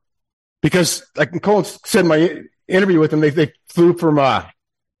concert. Because, like Colin said in my interview with him, they flew from,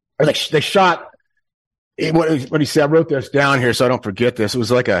 they shot, what he said, I wrote this down here so I don't forget this. It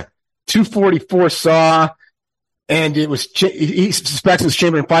was like a 244 SAW, and it was, he suspects it was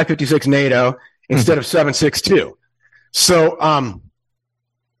chambered in 556 NATO instead of 762. So,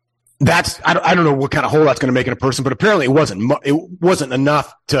 I don't know what kind of hole that's going to make in a person, but apparently it wasn't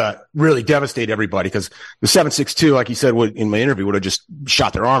enough to really devastate everybody, because the 762, like he said in my interview, would have just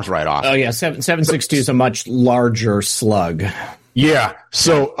shot their arms right off. Oh yeah, 762 is a much larger slug. Yeah,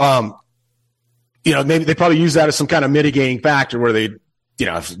 so maybe they probably use that as some kind of mitigating factor where they,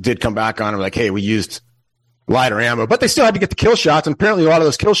 if it did come back on them, like, hey, we used lighter ammo, but they still had to get the kill shots, and apparently a lot of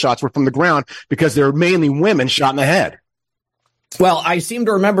those kill shots were from the ground because they were mainly women shot in the head. Well, I seem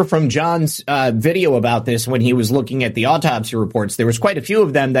to remember from John's video about this, when he was looking at the autopsy reports, there was quite a few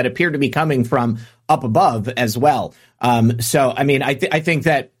of them that appeared to be coming from up above as well. So, I mean, I think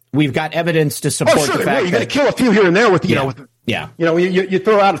that we've got evidence to support the fact that you're going to kill a few here and there with, you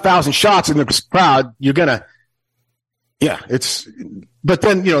throw out 1,000 shots in the crowd, you're going to, but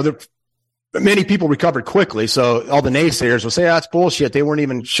then, many people recovered quickly, so all the naysayers will say, "That's bullshit. They weren't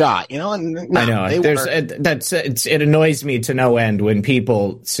even shot." And I know it annoys me to no end when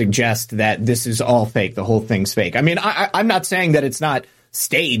people suggest that this is all fake. The whole thing's fake. I mean, I'm not saying that it's not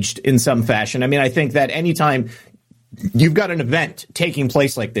staged in some fashion. I mean, I think that anytime you've got an event taking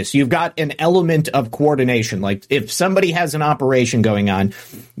place like this, you've got an element of coordination. Like, if somebody has an operation going on,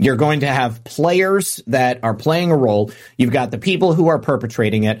 you're going to have players that are playing a role. You've got the people who are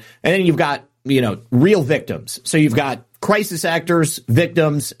perpetrating it, and then you've got, real victims. So you've got crisis actors,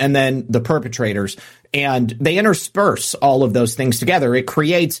 victims, and then the perpetrators. And they intersperse all of those things together. It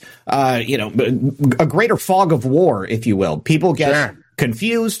creates, a greater fog of war, if you will. People get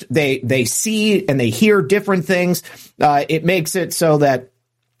confused. They see and they hear different things. It makes it so that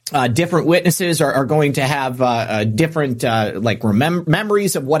different witnesses are going to have different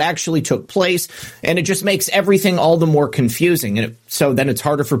memories of what actually took place, and it just makes everything all the more confusing. And so then it's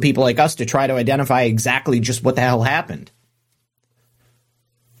harder for people like us to try to identify exactly just what the hell happened.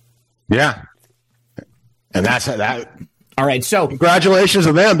 Yeah, and that's that. All right, so congratulations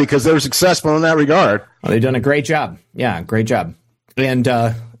to them because they were successful in that regard. Well, they've done a great job. Yeah, great job. And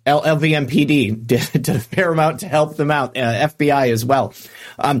LVMPD did a fair amount to help them out. FBI as well.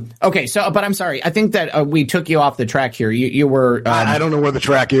 Okay, but I'm sorry. I think that we took you off the track here. You were. I don't know where the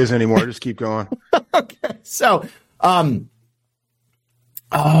track is anymore. Just keep going. Okay, so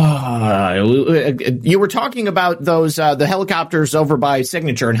you were talking about those the helicopters over by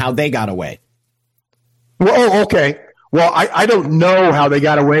Signature and how they got away. Well, okay. Well, I don't know how they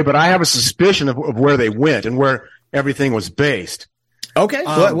got away, but I have a suspicion of where they went and where everything was based. Okay.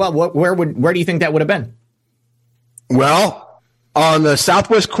 Where do you think that would have been? Well, on the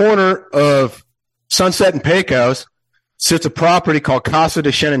southwest corner of Sunset and Pecos sits a property called Casa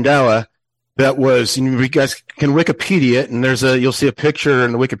de Shenandoah that was, you guys can Wikipedia it, and you'll see a picture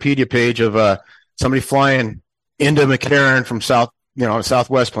in the Wikipedia page of somebody flying into McCarran from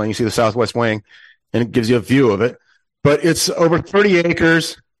southwest plane. You see the southwest wing, and it gives you a view of it. But it's over 30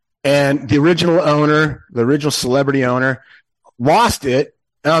 acres, and the original celebrity owner, lost it.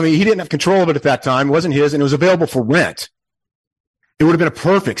 I mean, he didn't have control of it at that time. It wasn't his, and it was available for rent. It would have been a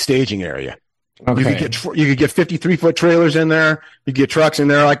perfect staging area. Okay. You could get 53-foot trailers in there. You could get trucks in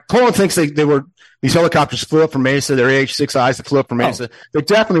there. Like Colin thinks these helicopters flew up from Mesa. They're AH-6Is that flew up from Mesa. They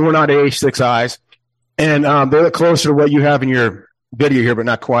definitely were not AH-6Is, and they look closer to what you have in your video here, but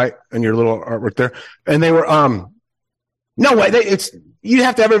not quite in your little artwork there. And they were no way. You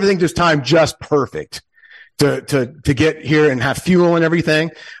have to have everything this time just perfect to get here and have fuel and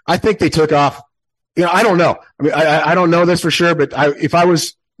everything. I think they took off. I don't know. I mean, I don't know this for sure, but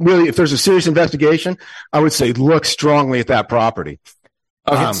if there's a serious investigation, I would say look strongly at that property.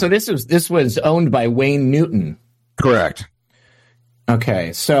 Okay, so this was owned by Wayne Newton. Correct.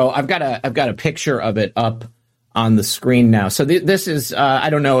 Okay, so I've got a picture of it up on the screen now. So this is I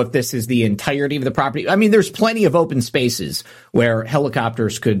don't know if this is the entirety of the property. I mean, there's plenty of open spaces where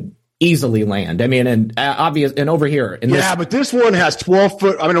helicopters could easily land. I mean, and obvious, and over here. But this one has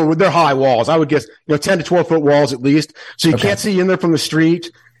 12-foot. I mean, they're high walls. I would guess 10 to 12-foot walls at least. So you can't see in there from the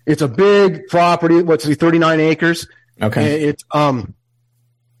street. It's a big property. 39 acres. Okay. It's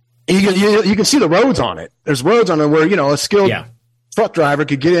you can see the roads on it. There's roads on it where a skilled truck driver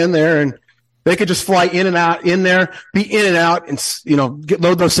could get in there and they could just fly in and out in there, be in and out, and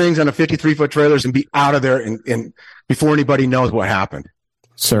load those things on a 53-foot trailers and be out of there and before anybody knows what happened.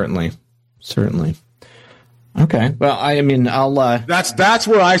 Certainly. Okay. Well, I mean, I'll. That's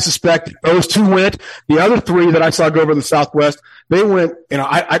where I suspect those two went. The other three that I saw go over the southwest, they went.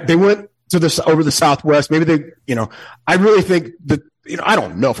 They went to over the southwest. Maybe they. I really think that. I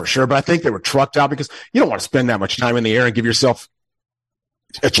don't know for sure, but I think they were trucked out because you don't want to spend that much time in the air and give yourself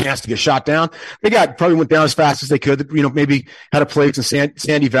a chance to get shot down. They probably went down as fast as they could. Maybe had a place in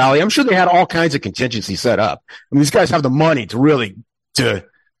Sandy Valley. I'm sure they had all kinds of contingency set up. I mean, these guys have the money to really to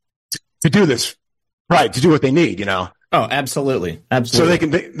do this, right? To do what they need, Oh, absolutely. So they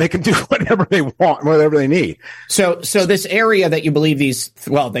can do whatever they want, whatever they need. So this area that you believe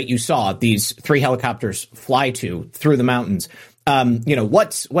that you saw these three helicopters fly through the mountains.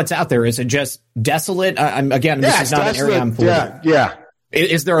 What's out there? Is it just desolate? This is not an area I'm familiar. Yeah.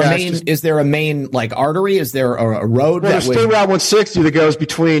 Is there a main like artery? Is there a road? Well, there's State Route 160 that goes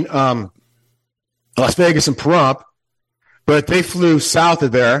between Las Vegas and Pahrump, but they flew south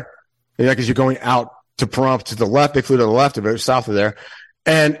of there. Because you're going out to Pahrump to the left. They flew to the left of it, south of there.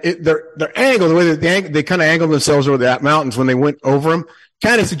 And their angle, the way that they kind of angled themselves over the mountains when they went over them,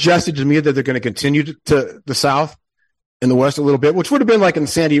 kind of suggested to me that they're going to continue to the south and the west a little bit, which would have been like in the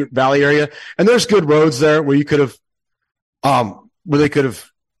Sandy Valley area. And there's good roads there where you could have, where they could have,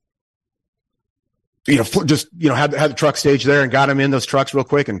 just, had the truck stage there and got them in those trucks real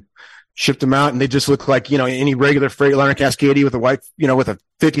quick and shipped them out, and they just look like, any regular Freightliner Cascadia with a white, with a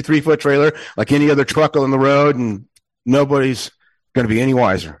 53-foot trailer, like any other truck on the road, and nobody's going to be any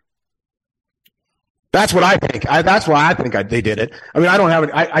wiser. That's what I think. That's why I think they did it. I mean, I don't have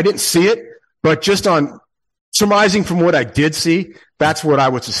it. I didn't see it, but just on surmising from what I did see, that's what I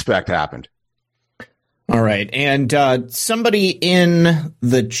would suspect happened. All right. And somebody in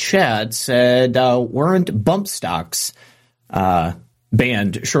the chat said, weren't bump stocks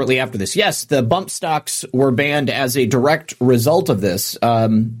banned shortly after this? Yes, the bump stocks were banned as a direct result of this.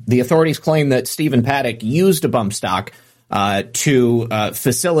 The authorities claim that Stephen Paddock used a bump stock to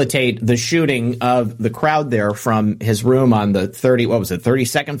facilitate the shooting of the crowd there from his room on the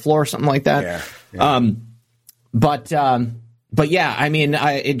 32nd floor, something like that. Yeah. But yeah, I mean,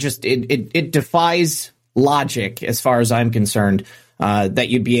 it defies logic as far as I'm concerned that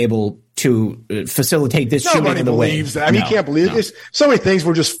you'd be able to facilitate this shooting of the way. Believes that. I mean, you can't believe it. There's so many things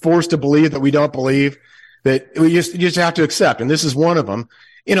we're just forced to believe that we don't believe, that you just have to accept. And this is one of them,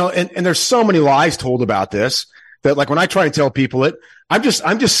 you know, and there's so many lies told about this that, like, when I try to tell people it, I'm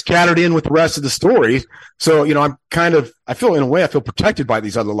just scattered in with the rest of the story. So, you know, I feel protected by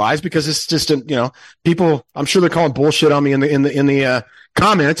these other lies, because it's just, you know, people, I'm sure they're calling bullshit on me in the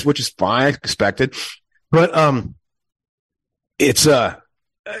comments, which is fine. I expected, but, it's,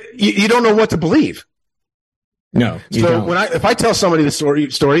 you don't know what to believe. No. So if I tell somebody the story, you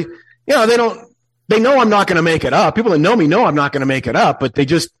know, they know I'm not going to make it up. People that know me know I'm not going to make it up, but they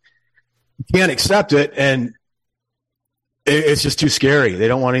just can't accept it. And it's just too scary. They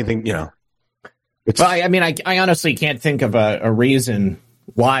don't want anything, you know. Well, I mean, I honestly can't think of a reason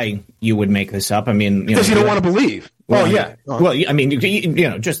why you would make this up. I mean, because you don't want to believe. Well, yeah. Well, I mean, you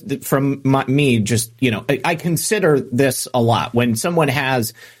know, just from me, you know, I consider this a lot when someone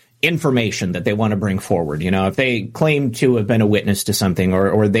has information that they want to bring forward. You know, if they claim to have been a witness to something,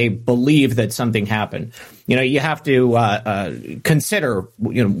 or they believe that something happened, you know, you have to consider,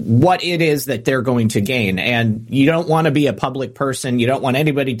 you know, what it is that they're going to gain. And you don't want to be a public person. You don't want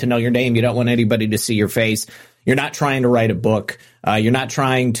anybody to know your name. You don't want anybody to see your face. You're not trying to write a book. You're not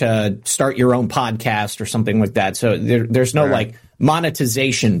trying to start your own podcast or something like that. So there's no like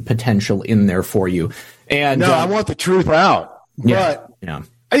monetization potential in there for you. And no, I want the truth out. Yeah, but yeah.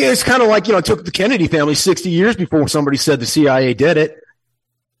 It's kind of like, you know, it took the Kennedy family 60 years before somebody said the CIA did it.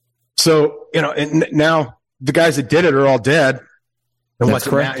 So, you know, and now the guys that did it are all dead. And That's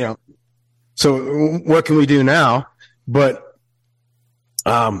correct. You know, so what can we do now? But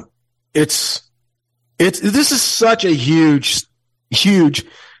this is such a huge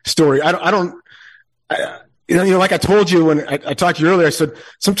story. You know, like I told you when I talked to you earlier, I said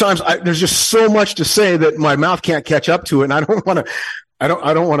sometimes there's just so much to say that my mouth can't catch up to it, and I don't want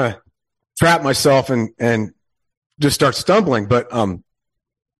to trap myself and just start stumbling. But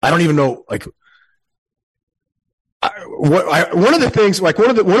I don't even know, like, one of the things, like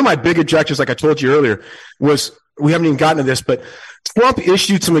one of my big objections, like I told you earlier, was, we haven't even gotten to this, but Trump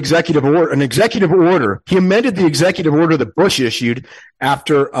issued an executive order. He amended the executive order that Bush issued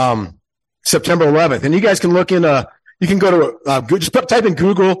after September 11th. And you guys can look in, you can go to, just type in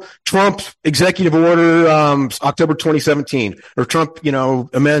Google Trump executive order, October 2017, or Trump, you know,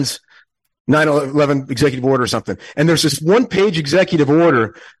 amends 9/11 executive order or something. And there's this one-page executive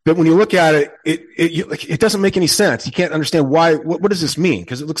order that when you look at it, it doesn't make any sense. You can't understand why. What does this mean?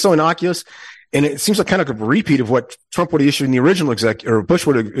 Because it looks so innocuous. And it seems like kind of a repeat of what Trump would have issued in the original or Bush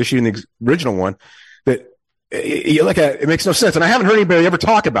would have issued in the original one. That you look at, it makes no sense. And I haven't heard anybody ever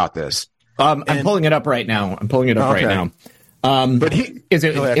talk about this. I'm pulling it up right now. Right now. But is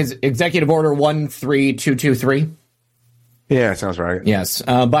Executive Order 13223? Yeah, it sounds right. Yes.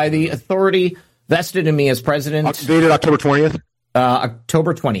 By the authority vested in me as president. Dated October 20th?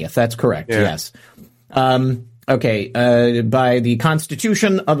 October 20th. That's correct. Yeah. Yes. Okay. By the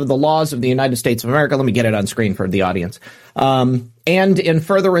Constitution of the laws of the United States of America. Let me get it on screen for the audience. And in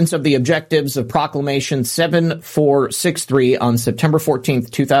furtherance of the objectives of Proclamation 7463 on September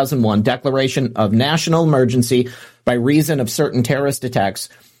 14th, 2001, declaration of national emergency by reason of certain terrorist attacks,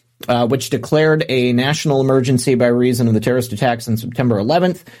 which declared a national emergency by reason of the terrorist attacks on September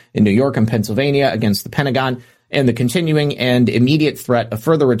 11th in New York and Pennsylvania against the Pentagon, and the continuing and immediate threat of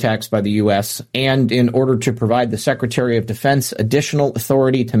further attacks by the U.S., and in order to provide the Secretary of Defense additional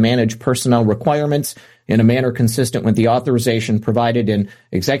authority to manage personnel requirements in a manner consistent with the authorization provided in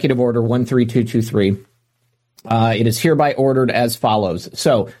Executive Order 13223. It is hereby ordered as follows.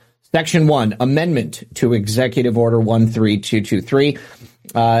 So, Section 1, Amendment to Executive Order 13223,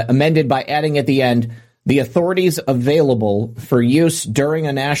 amended by adding at the end, the authorities available for use during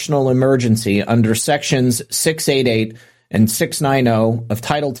a national emergency under Sections 688 and 690 of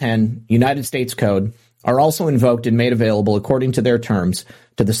Title 10 United States Code are also invoked and made available according to their terms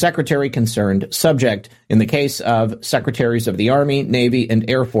to the Secretary concerned, subject, in the case of Secretaries of the Army, Navy, and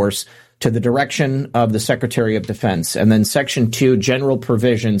Air Force, to the direction of the Secretary of Defense. And then Section 2, General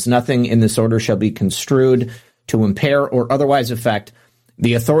Provisions, nothing in this order shall be construed to impair or otherwise affect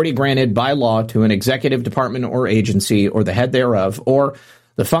the authority granted by law to an executive department or agency or the head thereof, or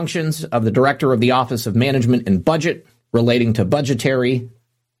the functions of the Director of the Office of Management and Budget relating to budgetary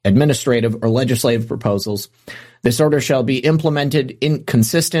administrative, or legislative proposals. This order shall be implemented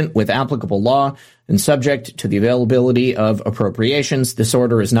consistent with applicable law and subject to the availability of appropriations. This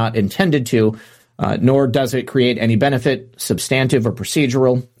order is not intended to, nor does it create any benefit, substantive or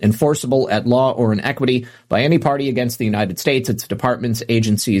procedural, enforceable at law or in equity by any party against the United States, its departments,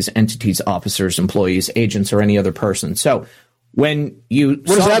 agencies, entities, officers, employees, agents, or any other person. So when you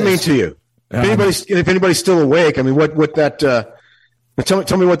what does that mean to you? If anybody's still awake, I mean, what that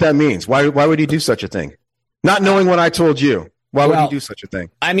tell me what that means. Why would he do such a thing? Not knowing what I told you. Why would he do such a thing?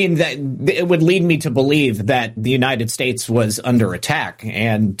 I mean, it would lead me to believe that the United States was under attack.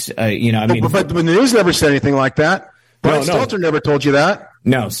 And, But the news never said anything like that. Brian Stelter never told you that.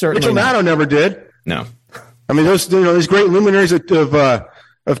 No, certainly Mitchell Maddow never did. No. I mean, these great luminaries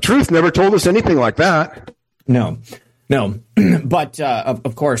of truth never told us anything like that. No. But,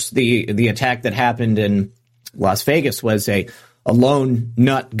 of course, the attack that happened in Las Vegas was a lone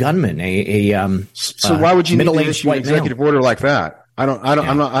nut gunman, so why would you need to issue an executive order like that? I'm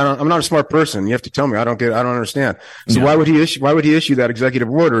not a smart person. You have to tell me. I don't understand. So why would he issue that executive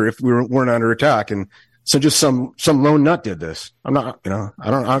order if we weren't under attack? And so just some lone nut did this. I'm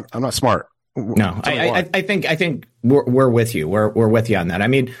not smart. No, I think we're with you. We're with you on that. I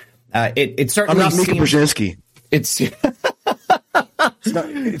mean, it certainly. I'm not Mika Brzezinski. It's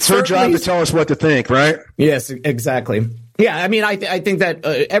her job to tell us what to think, right? Yes, exactly. Yeah, I mean, I think that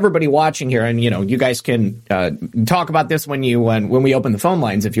everybody watching here, and you guys can talk about this when we open the phone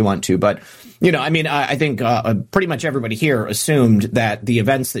lines if you want to. But I think pretty much everybody here assumed that the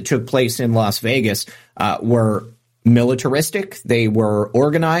events that took place in Las Vegas were militaristic. They were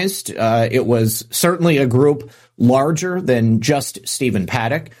organized. It was certainly a group larger than just Stephen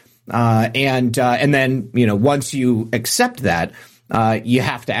Paddock. And then once you accept that. You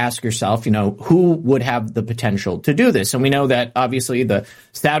have to ask yourself, who would have the potential to do this? And we know that obviously the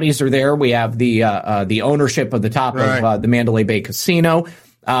Saudis are there. We have the ownership of the top of the Mandalay Bay Casino.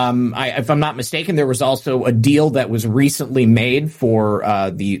 If I'm not mistaken, there was also a deal that was recently made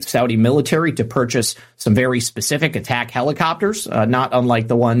for the Saudi military to purchase some very specific attack helicopters, not unlike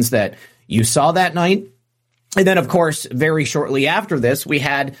the ones that you saw that night. And then, of course, very shortly after this, we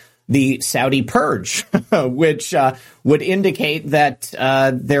had the Saudi purge, which would indicate that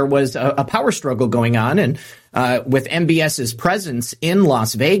there was a power struggle going on, and with MBS's presence in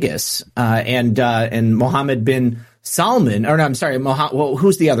Las Vegas and Mohammed bin Salman,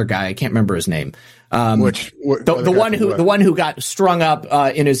 who's the other guy? I can't remember his name. The one who got strung up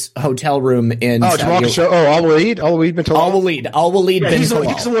in his hotel room in Al Walid bin Talal. Al Walid bin Talal.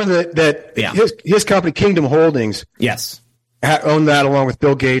 He's the one that his company Kingdom Holdings. Yes. Owned that along with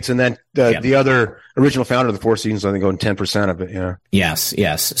Bill Gates, and then the other original founder of the Four Seasons, I think, owned 10% of it. Yeah.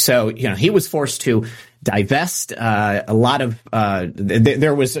 Yes. So he was forced to divest a lot of.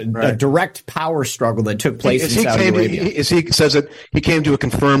 There was a direct power struggle that took place in Saudi Arabia. He says that he came to a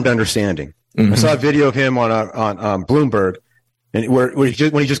confirmed understanding. Mm-hmm. I saw a video of him on Bloomberg, and when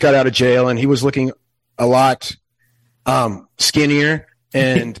he just got out of jail, and he was looking a lot skinnier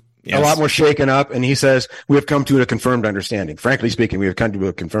and. Yes. A lot more shaken up, and he says, we have come to a confirmed understanding. Frankly speaking, we have come to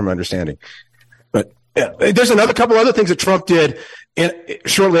a confirmed understanding. But there's couple other things that Trump did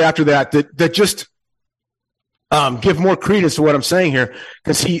shortly after that just give more credence to what I'm saying here,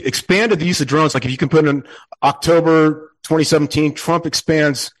 because he expanded the use of drones. Like if you can put in October 2017, Trump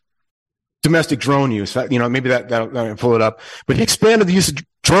expands domestic drone use. Maybe that'll pull it up. But he expanded the use of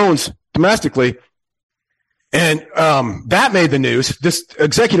drones domestically. And that made the news. This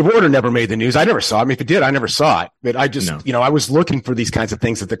executive order never made the news. I never saw it. I mean, if it did, I never saw it. But I just, I was looking for these kinds of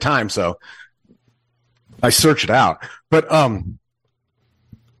things at the time, so I searched it out. But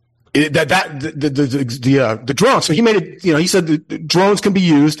the drones. So he made it. He said the drones can be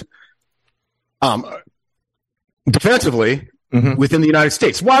used defensively within the United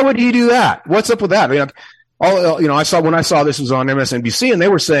States. Why would he do that? What's up with that? I mean, I saw this was on MSNBC, and they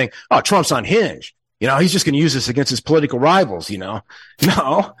were saying, "Oh, Trump's unhinged. He's just going to use this against his political rivals, No.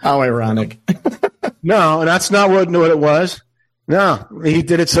 How ironic. No, and that's not what it was. No, he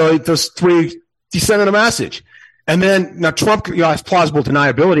did it so he sent a message. And then, now Trump has plausible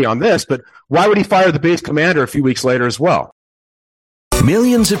deniability on this, but why would he fire the base commander a few weeks later as well?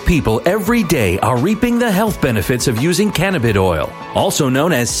 Millions of people every day are reaping the health benefits of using cannabis oil, also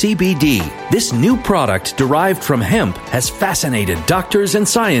known as CBD. This new product derived from hemp has fascinated doctors and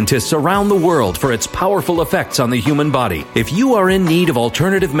scientists around the world for its powerful effects on the human body. If you are in need of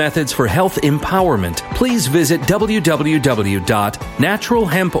alternative methods for health empowerment, please visit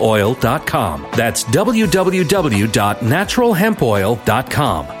www.naturalhempoil.com. That's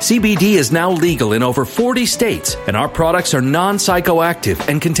www.naturalhempoil.com. CBD is now legal in over 40 states, and our products are non-psychoactive psychoactive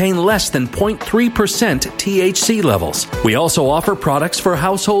and contain less than 0.3% THC levels. We also offer products for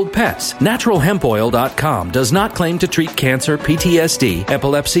household pets. NaturalHempOil.com does not claim to treat cancer, PTSD,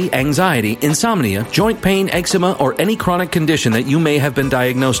 epilepsy, anxiety, insomnia, joint pain, eczema, or any chronic condition that you may have been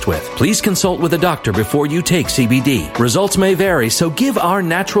diagnosed with. Please consult with a doctor before you take CBD. Results may vary, so give our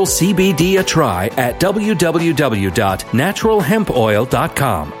natural CBD a try at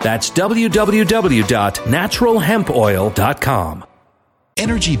www.naturalhempoil.com. That's www.naturalhempoil.com.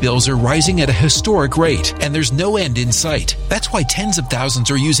 Energy bills are rising at a historic rate, and there's no end in sight. That's why tens of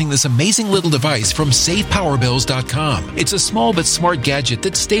thousands are using this amazing little device from SavePowerBills.com. It's a small but smart gadget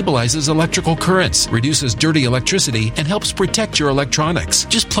that stabilizes electrical currents, reduces dirty electricity, and helps protect your electronics.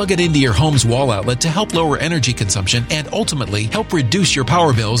 Just plug it into your home's wall outlet to help lower energy consumption and ultimately help reduce your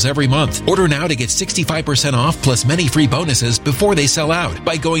power bills every month. Order now to get 65% off plus many free bonuses before they sell out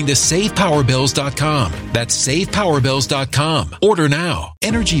by going to SavePowerBills.com. That's SavePowerBills.com. Order now.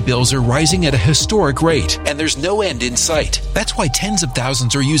 Energy bills are rising at a historic rate, and there's no end in sight. That's why tens of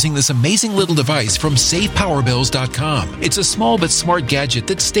thousands are using this amazing little device from SavePowerBills.com. It's a small but smart gadget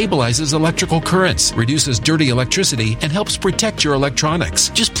that stabilizes electrical currents, reduces dirty electricity, and helps protect your electronics.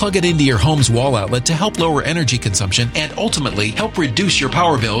 Just plug it into your home's wall outlet to help lower energy consumption and ultimately help reduce your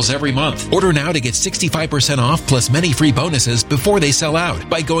power bills every month. Order now to get 65% off plus many free bonuses before they sell out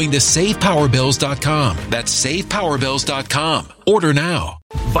by going to SavePowerBills.com. That's SavePowerBills.com. Order now.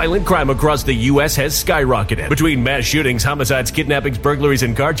 Violent crime across the U.S. has skyrocketed. Between mass shootings, homicides, kidnappings, burglaries,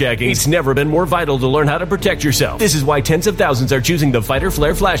 and carjackings, it's never been more vital to learn how to protect yourself. This is why tens of thousands are choosing the Fighter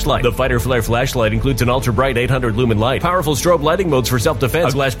Flare flashlight. The Fighter Flare flashlight includes an ultra-bright 800 lumen light, powerful strobe lighting modes for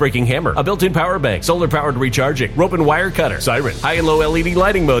self-defense, a glass-breaking hammer, a built-in power bank, solar-powered recharging, rope and wire cutter, siren, high and low LED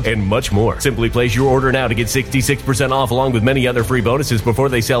lighting mode, and much more. Simply place your order now to get 66% off along with many other free bonuses before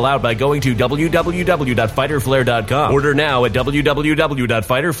they sell out by going to www.fighterflare.com. Order now at www.fighterflare.com.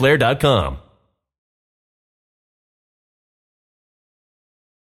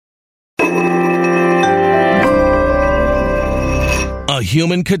 A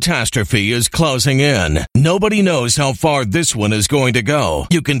human catastrophe is closing in. Nobody knows how far this one is going to go.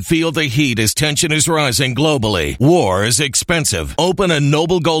 You can feel the heat as tension is rising globally. War is expensive. Open a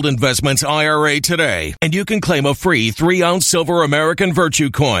Noble Gold Investments IRA today, and you can claim a free 3-ounce silver American Virtue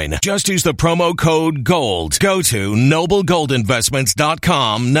coin. Just use the promo code GOLD. Go to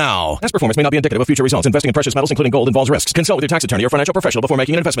noblegoldinvestments.com now. Past performance may not be indicative of future results. Investing in precious metals, including gold, involves risks. Consult with your tax attorney or financial professional before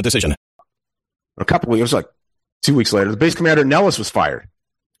making an investment decision. A couple of weeks, like 2 weeks later, the base commander Nellis was fired.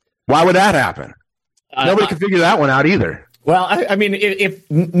 Why would that happen? Nobody can figure that one out either. Well, I mean, if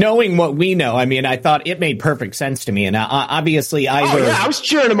knowing what we know, I mean, I thought it made perfect sense to me. And obviously, I was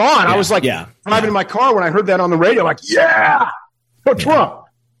cheering him on. I was like, driving in my car when I heard that on the radio, like, go Trump.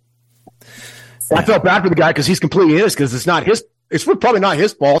 I felt bad for the guy because he's completely innocent, because it's not his. It's probably not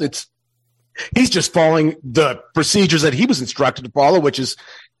his fault. He's just following the procedures that he was instructed to follow, which is,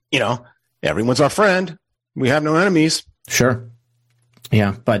 everyone's our friend. We have no enemies. Sure.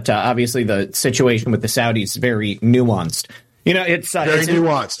 Yeah, but obviously the situation with the Saudis is very nuanced. It's very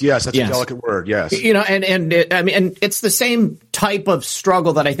nuanced. Yes, that's a delicate word. Yes. And it's the same type of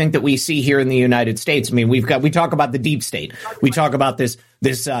struggle that I think that we see here in the United States. I mean, we talk about the deep state. We talk about this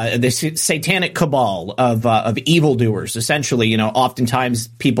satanic cabal of evildoers. Essentially, oftentimes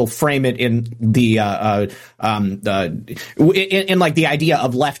people frame it in in like the idea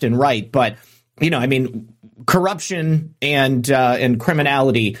of left and right, but corruption and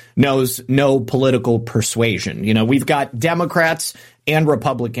criminality knows no political persuasion. We've got Democrats and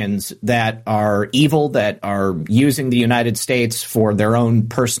Republicans that are evil, that are using the United States for their own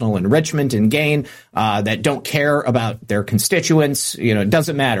personal enrichment and gain, that don't care about their constituents. It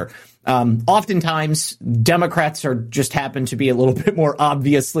doesn't matter. Oftentimes, Democrats just happen to be a little bit more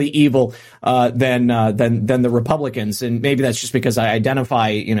obviously evil than the Republicans, and maybe that's just because I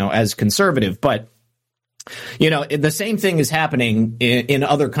identify as conservative, but. The same thing is happening in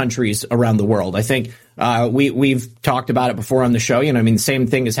other countries around the world. I think we've talked about it before on the show. The same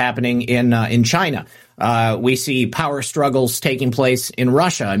thing is happening in China. We see power struggles taking place in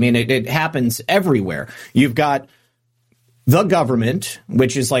Russia. I mean, it happens everywhere. You've got the government,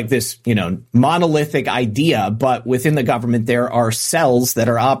 which is like this, monolithic idea, but within the government, there are cells that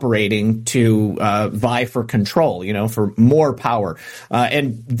are operating to vie for control, for more power.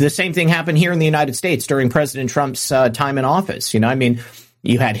 And the same thing happened here in the United States during President Trump's time in office.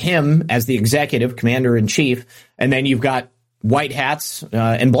 You had him as the executive commander in chief, and then you've got white hats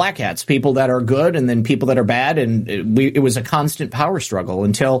and black hats, people that are good and then people that are bad. And it was a constant power struggle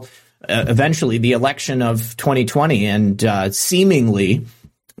until eventually the election of 2020, and seemingly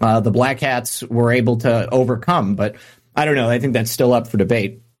the black hats were able to overcome. But I don't know. I think that's still up for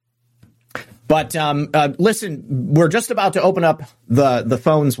debate. But listen, we're just about to open up the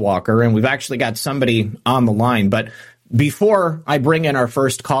phones, Walker, and we've actually got somebody on the line. But before I bring in our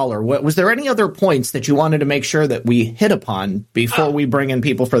first caller, was there any other points that you wanted to make sure that we hit upon before we bring in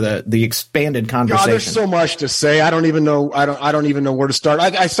people for the expanded conversation? God, there's so much to say. I don't even know. I don't even know where to start.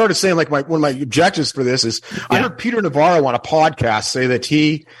 I started saying like one of my objectives for this is I heard Peter Navarro on a podcast say that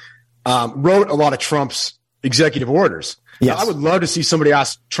he wrote a lot of Trump's executive orders. Yes. Now, I would love to see somebody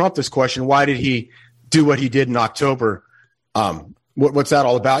ask Trump this question. Why did he do what he did in October? What's that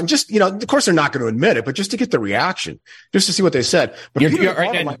all about? And just, of course they're not going to admit it, but just to get the reaction, just to see what they said. But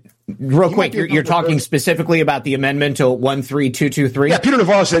real quick, you're talking specifically about the amendment to 13223? Yeah, Peter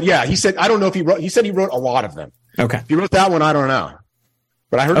Navarro said, he said, I don't know if he said he wrote a lot of them. Okay. If he wrote that one, I don't know.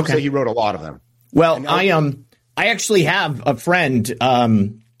 But I heard him say he wrote a lot of them. Well, I actually have a friend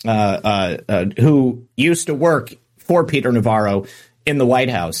who used to work for Peter Navarro in the White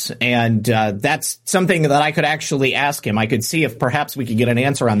House. And that's something that I could actually ask him. I could see if perhaps we could get an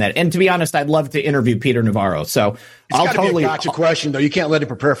answer on that. And to be honest, I'd love to interview Peter Navarro. So I'll totally. Be a gotcha question, though. You can't let him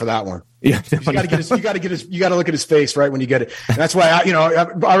prepare for that one. Yeah, you got to look at his face right when you get it. And that's why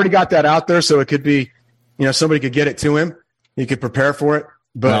I've already got that out there. So it could be, somebody could get it to him. He could prepare for it.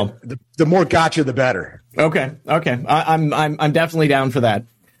 But the more gotcha, the better. Okay. I'm definitely down for that.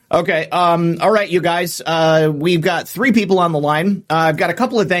 Okay. All right, you guys. We've got 3 people on the line. I've got a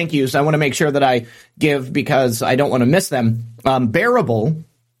couple of thank yous I want to make sure that I give because I don't want to miss them. Bearable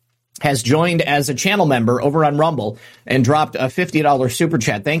has joined as a channel member over on Rumble and dropped a $50 super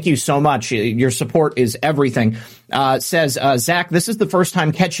chat. Thank you so much. Your support is everything. Says, Zach, this is the first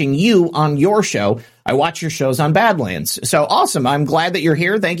time catching you on your show. I watch your shows on Badlands. So awesome. I'm glad that you're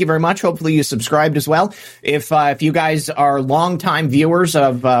here. Thank you very much. Hopefully you subscribed as well. If you guys are longtime viewers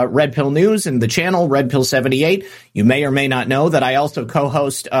of Red Pill News and the channel Red Pill 78, you may or may not know that I also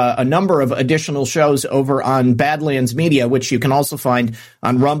co-host a number of additional shows over on Badlands Media, which you can also find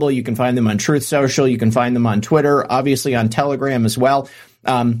on Rumble. You can find them on Truth Social. You can find them on Twitter, obviously on Telegram as well.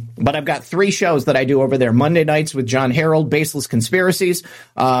 But I've got 3 shows that I do over there. Monday nights with John Harold, Baseless Conspiracies.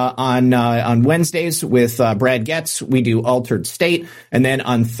 On Wednesdays with Brad Getz, we do Altered State. And then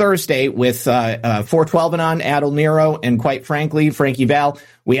on Thursday with 412 and on, Adel Nero, and quite frankly, Frankie Val,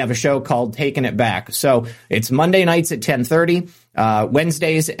 we have a show called Taking It Back. So it's Monday nights at 10:30,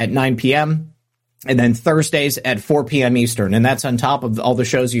 Wednesdays at 9 p.m., and then Thursdays at 4 p.m. Eastern. And that's on top of all the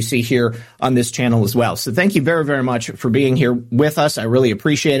shows you see here on this channel as well. So thank you very, very much for being here with us. I really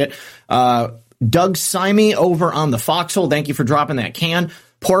appreciate it. Doug Simey over on the Foxhole, thank you for dropping that can.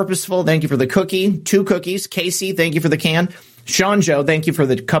 Porpoiseful, thank you for the cookie. 2 cookies. Casey, thank you for the can. Sean Joe, thank you for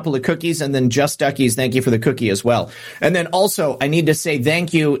the couple of cookies. And then Just Duckies, thank you for the cookie as well. And then also, I need to say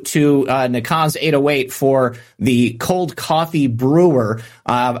thank you to Nakaz 808 for the cold coffee brewer.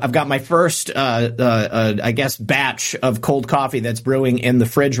 I've got my first, I guess, batch of cold coffee that's brewing in the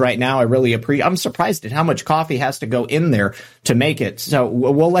fridge right now. I really appreciate. I'm surprised at how much coffee has to go in there to make it. So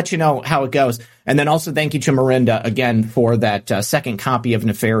we'll let you know how it goes. And then also thank you to Miranda again for that second copy of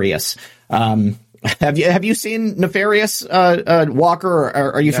Nefarious. Have you seen Nefarious, Walker?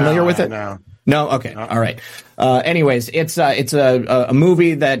 Or are you familiar with it? No. Okay. All right. Anyways, it's a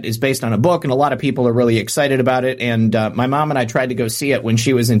movie that is based on a book, and a lot of people are really excited about it. And my mom and I tried to go see it when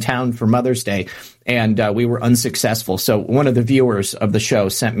she was in town for Mother's Day, and we were unsuccessful. So one of the viewers of the show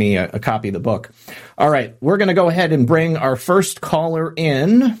sent me a copy of the book. All right, we're going to go ahead and bring our first caller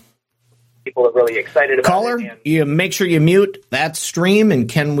in. People are really excited about caller, it. Caller, you make sure you mute that stream, and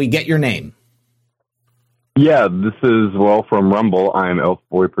can we get your name? Yeah, this is Will from Rumble. I'm Elf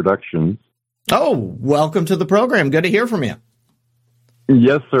Boy Productions. Oh, welcome to the program. Good to hear from you.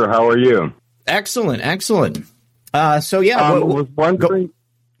 Yes, sir. How are you? Excellent. So, I was wondering.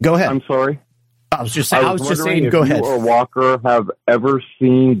 Go ahead. I'm sorry. I was just saying, go ahead. If you or Walker have ever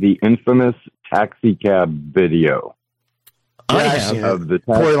seen the infamous taxi cab video? I have. Of the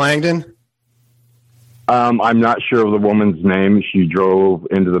Corey Langdon? I'm not sure of the woman's name. She drove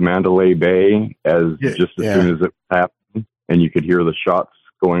into the Mandalay Bay as soon as it happened, and you could hear the shots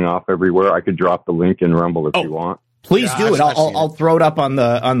going off everywhere. I could drop the link in Rumble if you want. Please do it. I'll throw it up on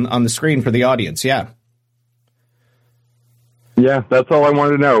the screen for the audience. Yeah. Yeah, that's all I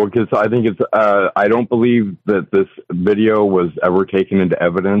wanted to know, because I think it's. I don't believe that this video was ever taken into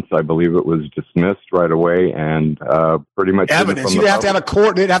evidence. I believe it was dismissed right away, and pretty much evidence. You'd have to have a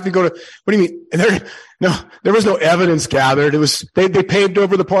court. They'd have to go to. What do you mean? There was no evidence gathered. It was they paved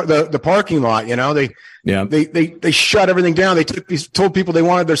over the parking lot. They shut everything down. They told people they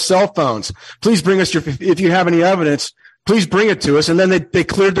wanted their cell phones. Please bring us if you have any evidence. Please bring it to us. And then they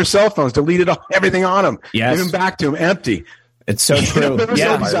cleared their cell phones, deleted everything on them, yes. Give them back to them empty. It's so true. There was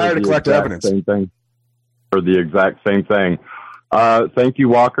no desire to collect evidence. Same thing. For the exact same thing. Thank you,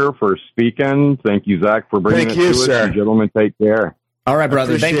 Walker, for speaking. Thank you, Zach, for bringing it to us. You gentlemen, take care. All right,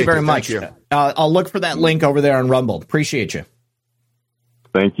 brother. Thank you very much. I'll look for that link over there on Rumble. Appreciate you.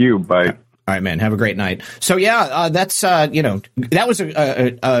 Thank you. Bye. All right, man. Have a great night. So, that's, that was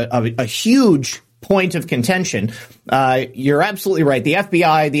a huge point of contention. You're absolutely right. The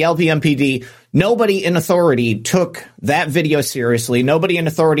FBI, the LPMPD, nobody in authority took that video seriously. Nobody in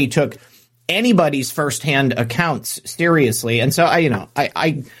authority took anybody's firsthand accounts seriously. And so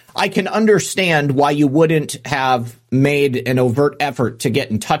I can understand why you wouldn't have made an overt effort to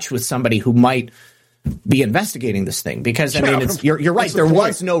get in touch with somebody who might be investigating this thing, because you're right. There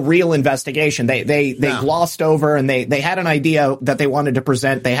was no real investigation. They glossed over, and they had an idea that they wanted to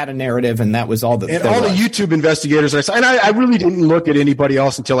present. They had a narrative, and that was all that. And all the YouTube investigators I saw, and I really didn't look at anybody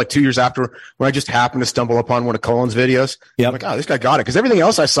else until like 2 years after, when I just happened to stumble upon one of Cullen's videos. Yeah, I'm like, oh, this guy got it, because everything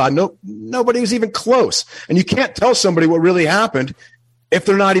else I saw, nobody was even close. And you can't tell somebody what really happened if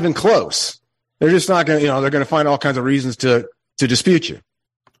they're not even close. They're just not going to, they're going to find all kinds of reasons to dispute you.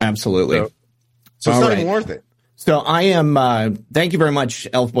 Absolutely. So it's not even worth it. So I am. Thank you very much,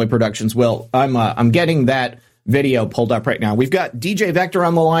 Elf Boy Productions. Will, I'm getting that video pulled up right now. We've got DJ Vector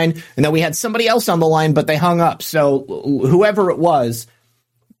on the line, and then we had somebody else on the line, but they hung up. So whoever it was,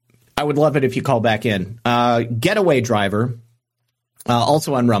 I would love it if you call back in. Getaway Driver,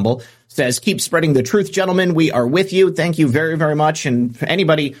 also on Rumble, says, "Keep spreading the truth, gentlemen. We are with you. Thank you very, very much." And for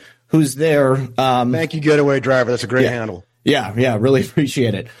anybody who's there, thank you, Getaway Driver. That's a great handle. Yeah, really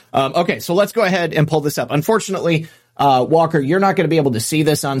appreciate it. Okay, so let's go ahead and pull this up. Unfortunately, Walker, you're not going to be able to see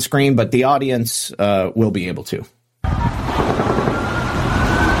this on screen, but the audience will be able to.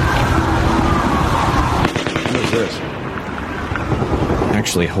 What is this?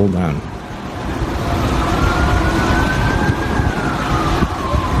 Actually, hold on.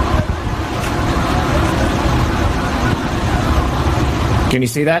 Can you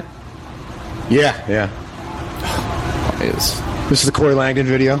see that? Yeah. This is the Corey Langdon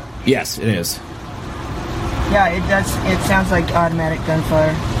video? Yes, it is. Yeah, it does. It sounds like automatic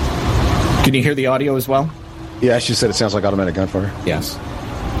gunfire. Can you hear the audio as well? Yeah, she said it sounds like automatic gunfire. Yes.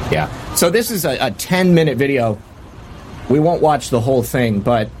 Yeah. So this is a 10-minute video. We won't watch the whole thing,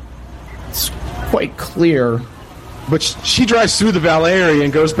 but it's quite clear. But she drives through the valet area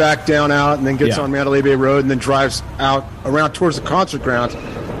and goes back down out, and then gets on Mandalay Bay Road, and then drives out around towards the concert grounds,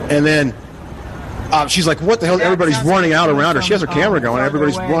 and then she's like, what the hell? Everybody's running out around her. She has her camera going.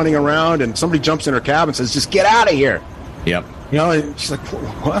 Everybody's running around, and somebody jumps in her cab and says, just get out of here. Yep. And she's like,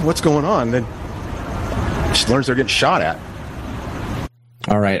 what's going on? And then she learns they're getting shot at.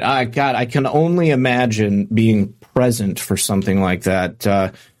 All right. I can only imagine being present for something like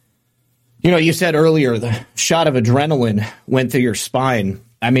that. You said earlier the shot of adrenaline went through your spine.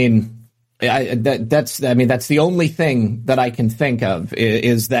 I mean, that's the only thing that I can think of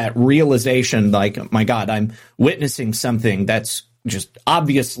is that realization, like, my God, I'm witnessing something that's just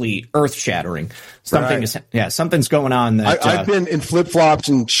obviously earth-shattering. Something's going on. I've been in flip-flops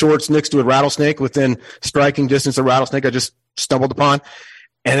and shorts next to a rattlesnake within striking distance of rattlesnake I just stumbled upon,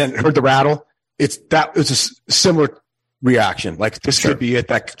 and then heard the rattle. It's a similar reaction. Like, this could be it.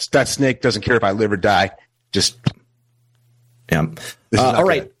 That snake doesn't care if I live or die. Just all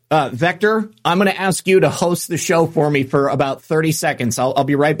right. Vector, I'm going to ask you to host the show for me for about 30 seconds. I'll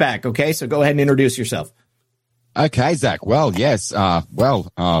be right back, okay? So go ahead and introduce yourself. Okay, Zach. Well, yes. I'm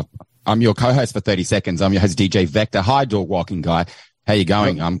your co-host for 30 seconds. I'm your host, DJ Vector. Hi, dog walking guy. How you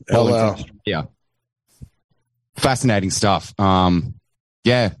going? I'm hello. Yeah. Fascinating stuff.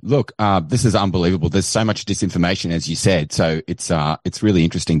 Look, this is unbelievable. There's so much disinformation, as you said. So it's really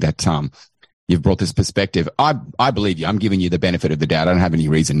interesting that you've brought this perspective. I believe you. I'm giving you the benefit of the doubt. I don't have any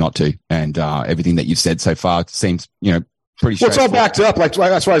reason not to. And everything that you've said so far seems, pretty straightforward. Well, it's all backed up. Like,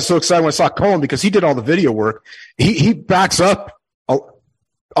 that's why I was so excited when I saw Cullen, because he did all the video work. He backs up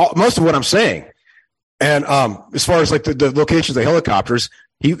most of what I'm saying. And as far as like the locations of the helicopters,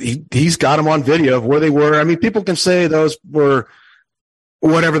 he's got them on video of where they were. I mean, people can say those were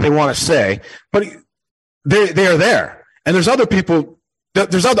whatever they want to say, but they are there. And there's other people.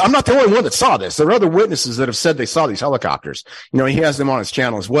 I'm not the only one that saw this. There are other witnesses that have said they saw these helicopters. He has them on his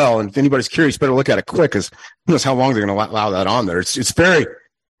channel as well. And if anybody's curious, better look at it quick, because who knows how long they're going to allow that on there. It's very,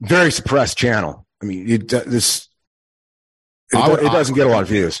 very suppressed channel. I mean, it doesn't get a lot of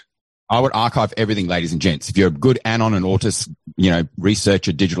views. I would archive everything, ladies and gents. If you're a good Anon and Ortis,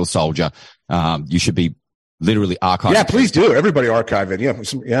 researcher, digital soldier, you should be literally archiving. Yeah, please do. Everybody archive it. Yeah,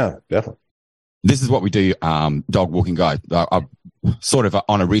 definitely. This is what we do, Dog Walking Guy. I'm sort of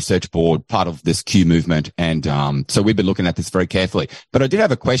on a research board, part of this Q movement. And so we've been looking at this very carefully. But I did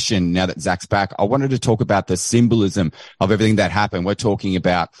have a question now that Zach's back. I wanted to talk about the symbolism of everything that happened. We're talking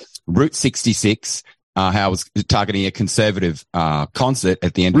about Route 66, how it was targeting a conservative concert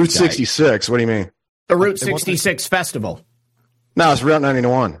at the end of the day. Route 66, what do you mean? The Route 66 festival. No, it's Route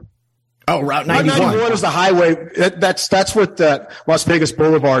 91. Oh, Route 91. Route 91 is the highway. That's what Las Vegas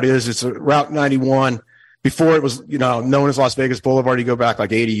Boulevard is. It's a Route 91. Before it was, known as Las Vegas Boulevard, you go back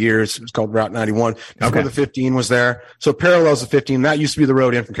like 80 years. It was called Route 91. Before the 15 was there. So it parallels the 15. That used to be the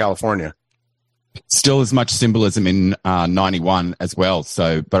road in from California. Still as much symbolism in 91 as well.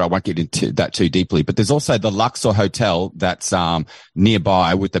 So, but I won't get into that too deeply. But there's also the Luxor Hotel that's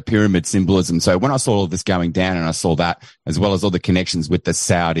nearby with the pyramid symbolism. So when I saw all this going down and I saw that, as well as all the connections with the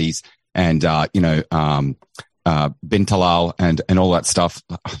Saudis and, bin Talal and all that stuff,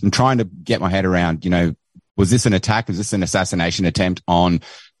 I'm trying to get my head around, was this an attack? Was this an assassination attempt on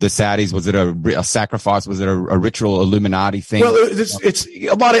the Saudis? Was it a sacrifice? Was it a ritual Illuminati thing? Well, it's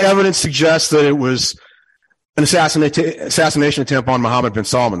a lot of evidence suggests that it was an assassination attempt on Mohammed bin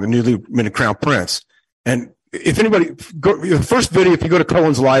Salman, the newly minted crown prince. And if anybody, the first video, if you go to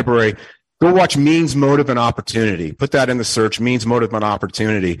Cohen's library, go watch Means, Motive, and Opportunity. Put that in the search, Means, Motive, and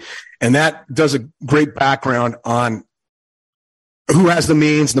Opportunity. And that does a great background on who has the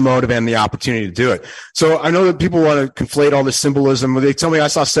means, the motive, and the opportunity to do it. So I know that people want to conflate all this symbolism. They tell me I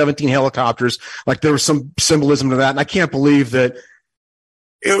saw 17 helicopters, like there was some symbolism to that. And I can't believe that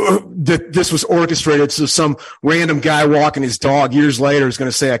this was orchestrated. So some random guy walking his dog years later is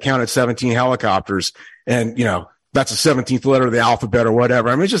going to say, I counted 17 helicopters. And, that's the 17th letter of the alphabet or whatever.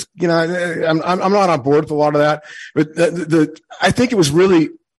 I mean, it's just, I'm not on board with a lot of that. But I think it was really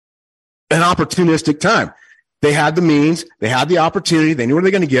an opportunistic time. They had the means, they had the opportunity, they knew where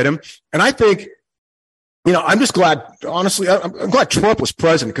they're going to get him. And I think, I'm just glad, honestly, I'm glad Trump was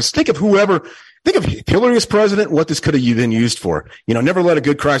president, because think of Hillary as president, what this could have been used for. Never let a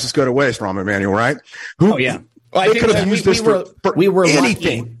good crisis go to waste, Rahm Emanuel, right? Well, they could have used this for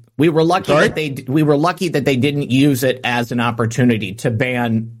anything. We were lucky that they didn't use it as an opportunity to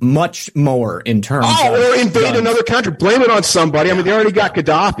ban much more in terms of or invade another country. Blame it on somebody. Yeah. I mean, they already got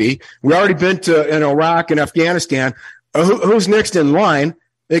Gaddafi. We already been to Iraq and Afghanistan. Who's next in line?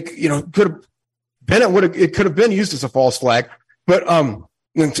 It could have been used as a false flag, but I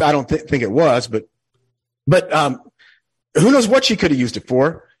don't think it was. But who knows what she could have used it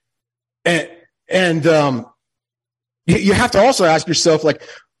for? And you have to also ask yourself, like,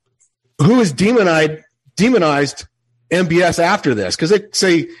 who has demonized MBS after this? Because they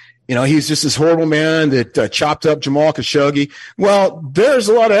say, he's just this horrible man that chopped up Jamal Khashoggi. Well, there's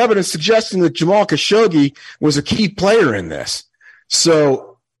a lot of evidence suggesting that Jamal Khashoggi was a key player in this.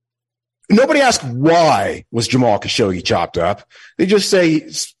 So nobody asked why was Jamal Khashoggi chopped up. They just say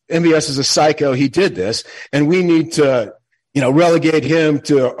MBS is a psycho. He did this, and we need to, relegate him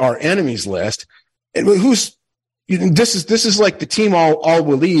to our enemies list. And this is like the team all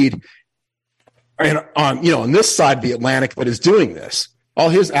will lead. And on this side of the Atlantic that is doing this, all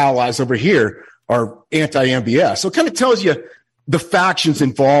his allies over here are anti-MBS. So it kind of tells you the factions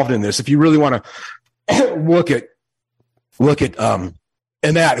involved in this. If you really want to look at and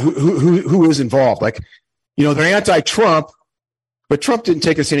that who is involved, like, they're anti-Trump, but Trump didn't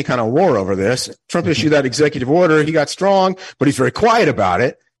take us any kind of war over this. Trump issued that executive order. He got strong, but he's very quiet about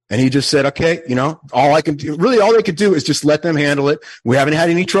it. And he just said, okay, all they could do is just let them handle it. We haven't had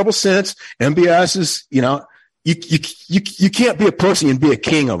any trouble since. MBS is, you can't be a pussy and be a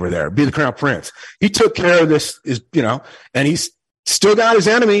king over there, be the crown prince. He took care of this, and he's still got his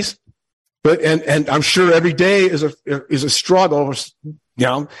enemies, and I'm sure every day is a struggle, of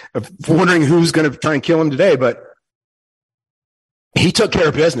wondering who's going to try and kill him today. But he took care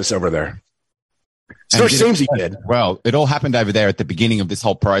of business over there. So it seems he did. Well, it all happened over there at the beginning of this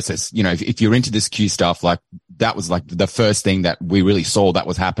whole process. If you're into this Q stuff, like, that was like the first thing that we really saw that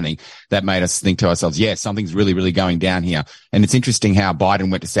was happening that made us think to ourselves, yeah, something's really, really going down here. And it's interesting how Biden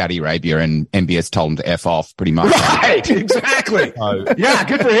went to Saudi Arabia and MBS told him to F off, pretty much. Right, exactly. Yeah,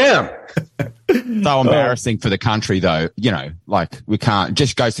 good for him. So embarrassing for the country, though. We can't.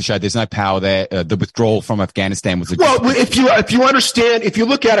 Just goes to show there's no power there. The withdrawal from Afghanistan was if you understand, if you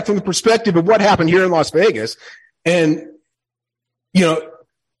look at it from the perspective of what happened here in Las Vegas, and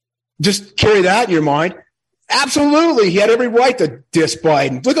just carry that in your mind. Absolutely, he had every right to diss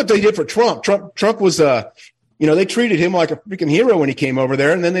Biden. Look what they did for Trump. Trump was they treated him like a freaking hero when he came over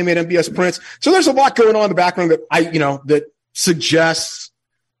there, and then they made MBS a prince. So there's a lot going on in the background that that suggests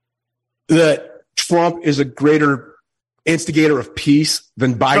that Trump is a greater instigator of peace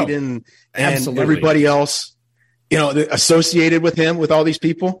than Biden and everybody else, associated with him, with all these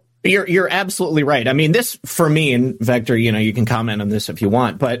people? You're absolutely right. I mean, this for me, and Vector, you can comment on this if you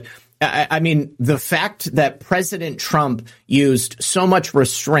want, but I mean, the fact that President Trump used so much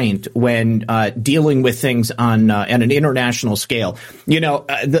restraint when dealing with things on an international scale,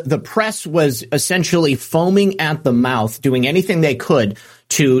 the press was essentially foaming at the mouth, doing anything they could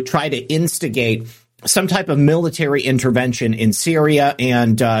to try to instigate some type of military intervention in Syria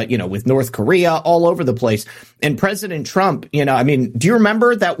and, with North Korea all over the place. And President Trump, do you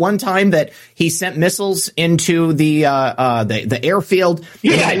remember that one time that he sent missiles into the airfield?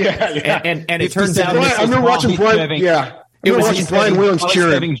 Yeah. And it turns out I remember watching Brian. Yeah. It was watching Brian Williams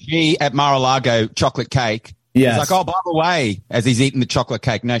cheering G at Mar-a-Lago chocolate cake. Yes. He's like, oh, by the way, as he's eating the chocolate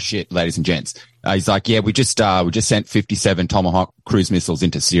cake, no shit, ladies and gents. He's like, yeah, we just sent 57 Tomahawk cruise missiles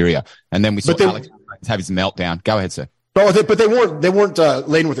into Syria, and then we saw Alex have his meltdown. Go ahead, sir. Oh, but they weren't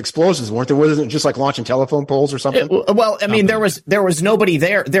laden with explosives, weren't they? Wasn't it just like launching telephone poles or something? Well, I mean, there was nobody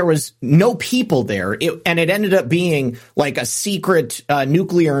there. There was no people there, and it ended up being like a secret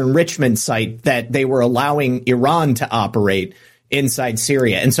nuclear enrichment site that they were allowing Iran to operate inside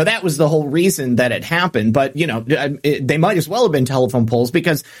Syria. And so that was the whole reason that it happened. But, they might as well have been telephone poles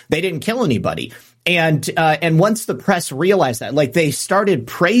because they didn't kill anybody. And once the press realized that, like, they started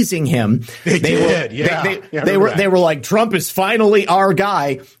praising him. They were like, Trump is finally our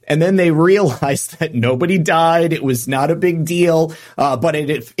guy. And then they realized that nobody died. It was not a big deal. But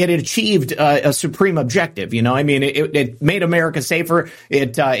it achieved a supreme objective. It made America safer.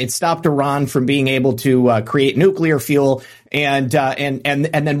 It stopped Iran from being able to create nuclear fuel. And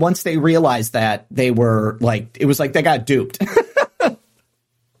then once they realized that, they were like, it was like they got duped.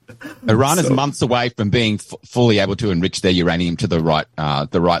 Iran is months away from being fully able to enrich their uranium to the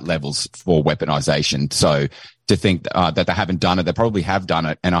right levels for weaponization. So to think that they haven't done it, they probably have done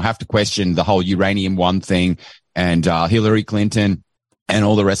it. And I have to question the whole uranium one thing and Hillary Clinton and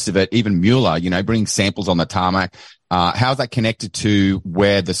all the rest of it. Even Mueller, bringing samples on the tarmac. How is that connected to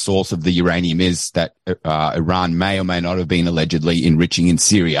where the source of the uranium is that Iran may or may not have been allegedly enriching in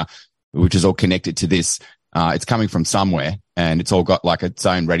Syria, which is all connected to this? It's coming from somewhere, and it's all got like its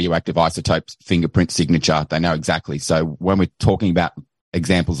own radioactive isotope fingerprint signature. They know exactly. So when we're talking about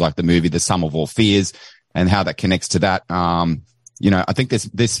examples like the movie The Sum of All Fears and how that connects to that, I think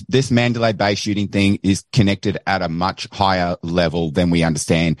this Mandalay Bay shooting thing is connected at a much higher level than we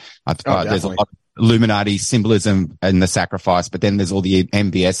understand. There's a lot of Illuminati symbolism and the sacrifice, but then there's all the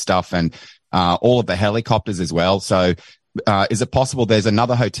MBS stuff and all of the helicopters as well. So is it possible there's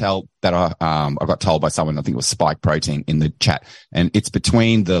another hotel that I got told by someone, I think it was Spike Protein in the chat, and it's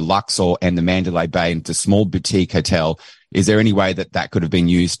between the Luxor and the Mandalay Bay, and it's a small boutique hotel. Is there any way that could have been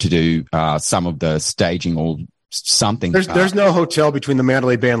used to do some of the staging or something? There's no hotel between the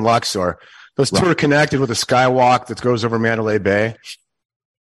Mandalay Bay and Luxor. Those two are connected with a skywalk that goes over Mandalay Bay.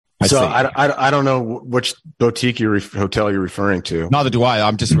 I don't know which boutique hotel you're referring to. Neither do I.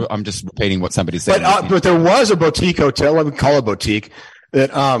 I'm just repeating what somebody said. But there was a boutique hotel. Let me call it a boutique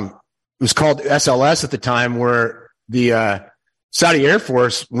that was called SLS at the time, where the Saudi Air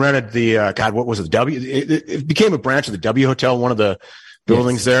Force rented the what was it? It became a branch of the W Hotel, one of the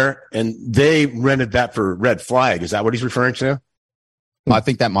buildings there, and they rented that for Red Flag. Is that what he's referring to? I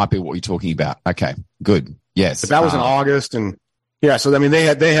think that might be what you're talking about. Okay, good. Yes, but that was in August and. Yeah, so I mean, they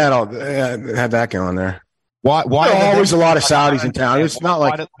had that going there. Why? There are always a lot of Saudis in town. It's not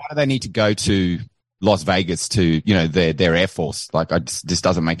like why do they need to go to Las Vegas to their Air Force? Like, this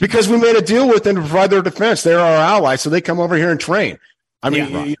doesn't make because we made a deal with them to provide their defense. They're our allies, so they come over here and train. I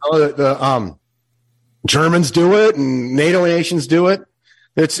mean, the Germans do it, and NATO nations do it.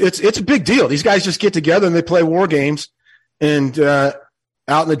 It's a big deal. These guys just get together and they play war games, and out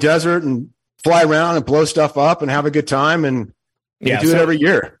in the desert and fly around and blow stuff up and have a good time and. We do it every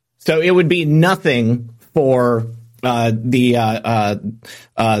year. So it would be nothing for the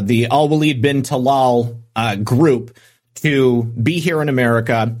Al-Walid bin Talal group to be here in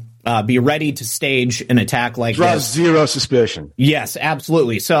America, be ready to stage an attack like this. Draws zero suspicion. Yes,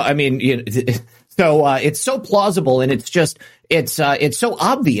 absolutely. So, I mean, it's so plausible, and it's so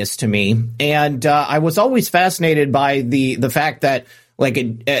obvious to me. And I was always fascinated by the fact that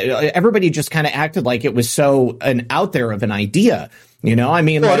everybody just kind of acted like it was so out there of an idea, I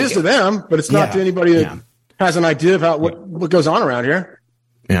mean, it is to them, but it's not to anybody that has an idea of what goes on around here.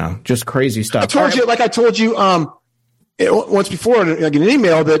 Yeah, just crazy stuff. I told you once before, like an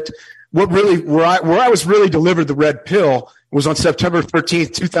email, that where I was really delivered the red pill was on September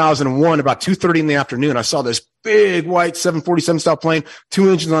 13th, 2001, about 2:30 in the afternoon. I saw this big white 747 style plane, 2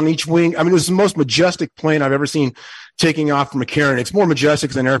 engines on each wing. I mean, it was the most majestic plane I've ever seen taking off from McCarran. It's more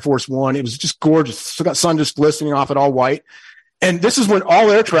majestic than Air Force One. It was just gorgeous. So got sun just glistening off it, all white. And this is when all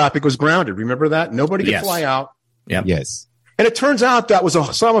air traffic was grounded. Remember that? Nobody could fly out. Yeah. Yes. And it turns out that was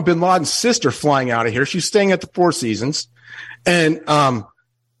Osama bin Laden's sister flying out of here. She's staying at the Four Seasons. And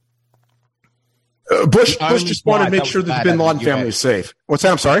Bush just wanted to make sure that the bin Laden family is safe. What's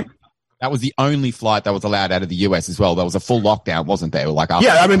that? I'm sorry? That was the only flight that was allowed out of the U.S. as well. There was a full lockdown, wasn't there?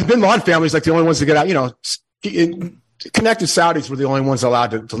 Yeah, I mean, the bin Laden family is like the only ones to get out. You know, connected Saudis were the only ones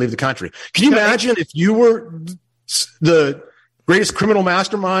allowed to leave the country. Can you imagine if you were the greatest criminal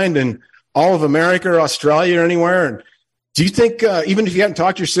mastermind in all of America or Australia or anywhere? And do you think, even if you hadn't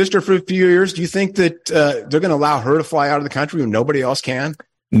talked to your sister for a few years, do you think that they're going to allow her to fly out of the country when nobody else can?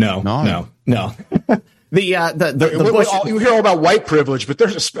 No. You hear all about white privilege, but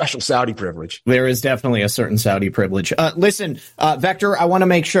there's a special Saudi privilege. There is definitely a certain Saudi privilege. Listen, Vector, I want to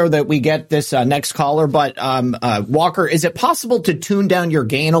make sure that we get this next caller, but Walker, is it possible to tune down your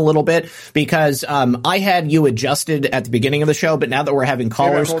gain a little bit? Because I had you adjusted at the beginning of the show, but now that we're having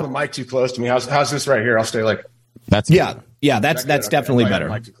callers, hold the mic too close to me. How's this right here? I'll stay like that's that's definitely better.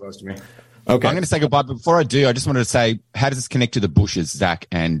 Mic too close to me. Okay. I'm going to say goodbye, but before I do, I just wanted to say, how does this connect to the Bushes, Zach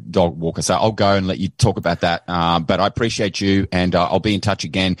and Dog Walker? So I'll go and let you talk about that. But I appreciate you, and I'll be in touch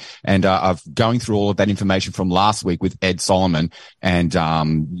again. And I've going through all of that information from last week with Ed Solomon, and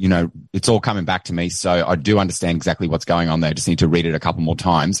it's all coming back to me. So I do understand exactly what's going on there. I just need to read it a couple more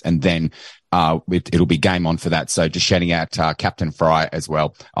times, and then it'll be game on for that. So just shouting out Captain Fry as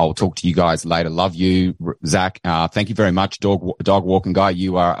well. I'll talk to you guys later. Love you, Zach. Thank you very much, Dog Walking Guy.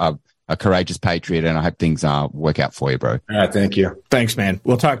 You are a courageous patriot, and I hope things work out for you, bro. All right, thank you. Thanks, man.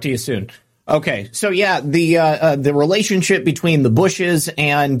 We'll talk to you soon. Okay, so yeah, the relationship between the Bushes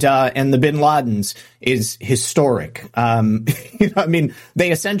and the Bin Ladens is historic. I mean,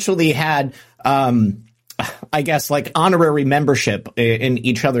 they essentially had, I guess, like honorary membership in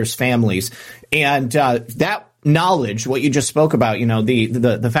each other's families, and that knowledge, what you just spoke about,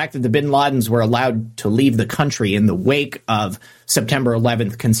 the fact that the Bin Ladens were allowed to leave the country in the wake of September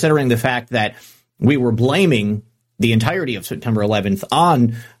 11th, considering the fact that we were blaming the entirety of September 11th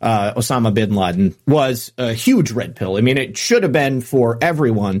on Osama bin Laden, was a huge red pill. I mean, it should have been for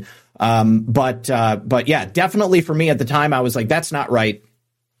everyone. But yeah, definitely for me at the time, I was like, that's not right.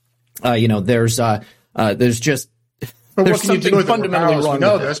 There's just, there's something fundamentally wrong. We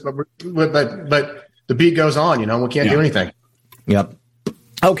know this, but the beat goes on, we can't do anything. Yep.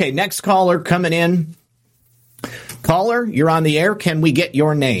 Okay, next caller coming in. Caller, you're on the air. Can we get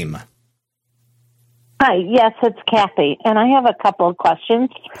your name? Hi, yes, it's Kathy, and I have a couple of questions.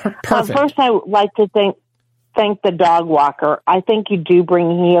 Perfect. First, I would like to thank the dog walker. I think you do bring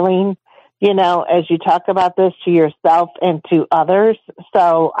healing, as you talk about this to yourself and to others.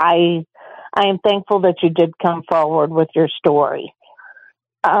 So I am thankful that you did come forward with your story.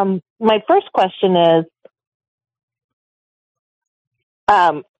 My first question is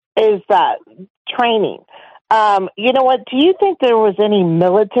training. You know what? Do you think there was any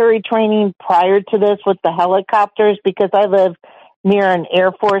military training prior to this with the helicopters? Because I live near an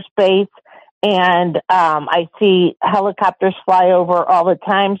Air Force base, and I see helicopters fly over all the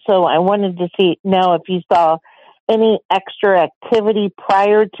time. So I wanted to know if you saw any extra activity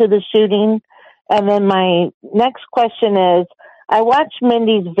prior to the shooting. And then my next question is, I watched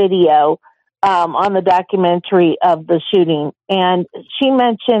Mindy's video on the documentary of the shooting, and she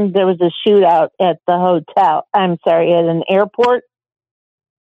mentioned there was a shootout at an airport,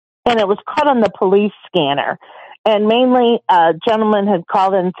 and it was caught on the police scanner. And mainly, a gentleman had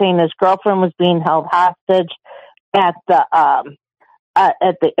called in saying his girlfriend was being held hostage at the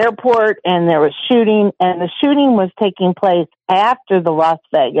airport, and there was shooting, and the shooting was taking place after the Las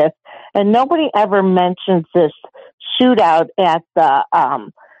Vegas, and nobody ever mentions this shootout at the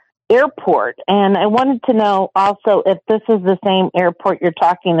airport. And I wanted to know also if this is the same airport you're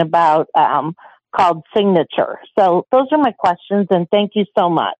talking about, called Signature. So those are my questions, and thank you so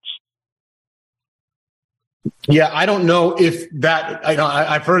much. Yeah, I don't know if that.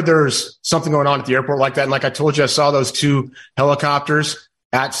 I've heard there's something going on at the airport like that, and like I told you, I saw those 2 helicopters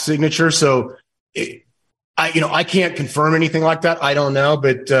at Signature. So, I can't confirm anything like that. I don't know,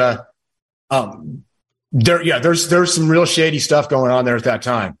 but there's some real shady stuff going on there at that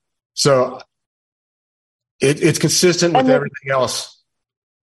time. So it's consistent with everything else.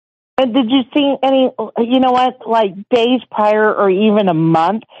 And did you see any, like days prior or even a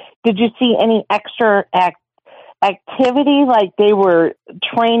month, did you see any extra activity, like they were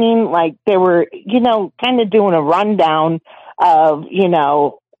training, like they were, kind of doing a rundown of,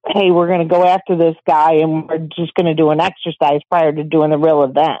 hey, we're going to go after this guy and we're just going to do an exercise prior to doing the real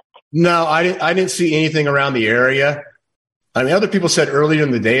event? No, I didn't see anything around the area. I mean, other people said earlier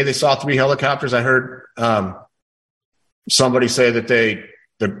in the day they saw 3 helicopters. I heard somebody say that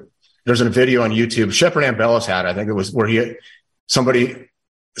there's a video on YouTube. Shepard Ambellis had, I think it was, where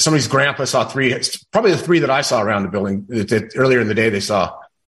somebody's grandpa saw 3. It's probably the 3 that I saw around the building. That earlier in the day they saw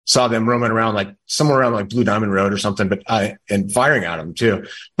them roaming around, like somewhere around like Blue Diamond Road or something. And firing at them too.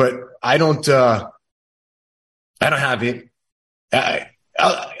 But I don't have it.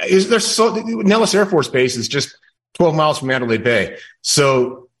 Nellis Air Force Base is just 12 miles from Mandalay Bay.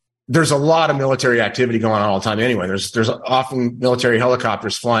 So there's a lot of military activity going on all the time anyway. There's often military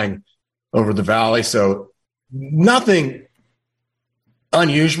helicopters flying over the valley. So nothing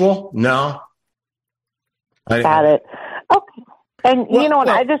unusual. No. Got it. Okay. And you know what?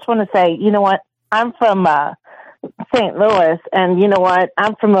 I just want to say, I'm from St. Louis, and you know what?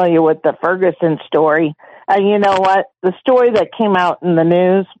 I'm familiar with the Ferguson story. And you know what? The story that came out in the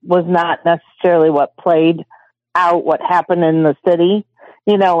news was not necessarily what played out, what happened in the city.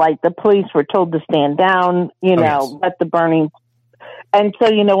 Like the police were told to stand down, let the burning. And so,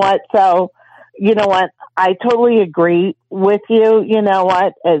 you know what? I totally agree with you.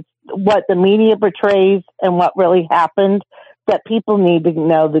 As what the media portrays and what really happened, that people need to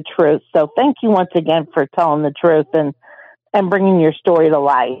know the truth. So thank you once again for telling the truth and bringing your story to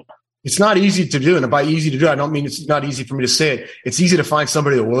light. It's not easy to do. And by easy to do, I don't mean it's not easy for me to say it. It's easy to find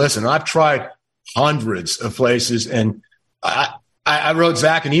somebody that will listen. I've tried hundreds of places, and I wrote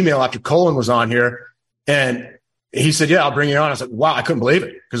Zach an email after Colin was on here, and he said, yeah, I'll bring you on. I was like, wow, I couldn't believe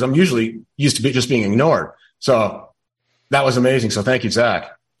it, because I'm usually used to just being ignored. So that was amazing. So thank you, Zach.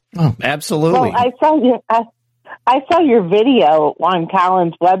 Oh, absolutely. Well, I saw your video on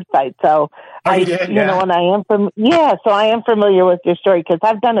Colin's website. So I am familiar with your story, because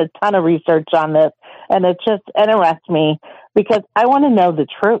I've done a ton of research on this, and it just interests me because I want to know the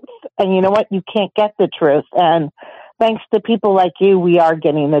truth. And you know what? You can't get the truth. And thanks to people like you, we are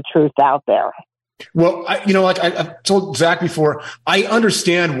getting the truth out there. Well, I've told Zach before, I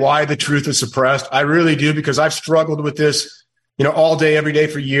understand why the truth is suppressed. I really do, because I've struggled with this, all day, every day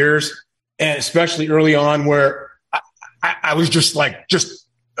for years. And especially early on, where I was just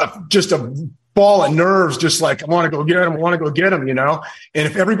a ball of nerves, just like, I want to go get him, And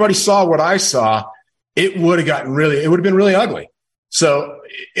if everybody saw what I saw, it would have been really ugly. So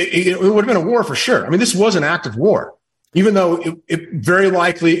it would have been a war for sure. I mean, this was an active war, even though it very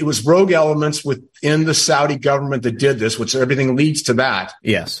likely it was rogue elements within the Saudi government that did this, which everything leads to that.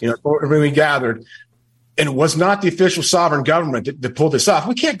 Yes. Everything we gathered. And it was not the official sovereign government that pulled this off.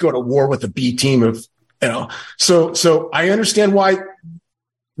 We can't go to war with a B team of, So I understand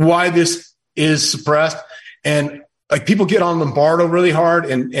why this is suppressed, and like people get on Lombardo really hard,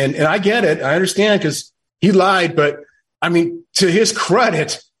 and I get it. I understand, because he lied, but I mean, to his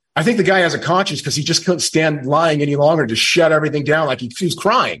credit, I think the guy has a conscience, because he just couldn't stand lying any longer, to shut everything down. Like he was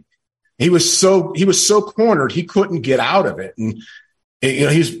crying. He was so cornered, he couldn't get out of it. And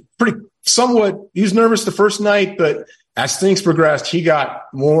he was nervous the first night, but as things progressed, he got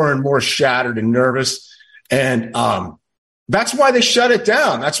more and more shattered and nervous. And that's why they shut it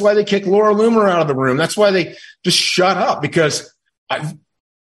down. That's why they kicked Laura Loomer out of the room. That's why they just shut up, because I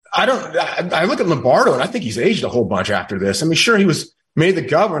look at Lombardo, and I think he's aged a whole bunch after this. I mean, sure, he was made the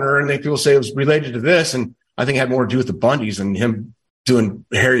governor, and people say it was related to this, and I think it had more to do with the Bundys and him doing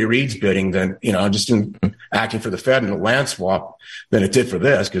Harry Reid's bidding than, acting for the Fed in a land swap than it did for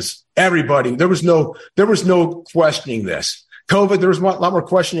this, because everybody, there was no questioning this. COVID, there was a lot more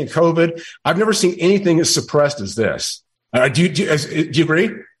questioning COVID. I've never seen anything as suppressed as this. Do you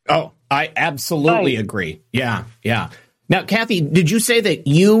agree? Oh, I absolutely agree. Yeah. Now, Kathy, did you say that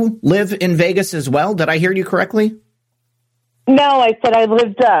you live in Vegas as well? Did I hear you correctly? No, I said I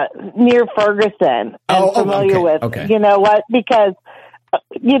lived near Ferguson. I'm familiar with. Okay. You know what? Because,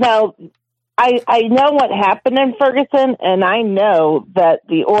 I know what happened in Ferguson, and I know that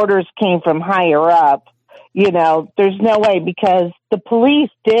the orders came from higher up. There's no way, because the police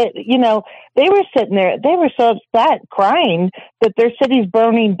did, they were sitting there, they were so upset, crying that their city's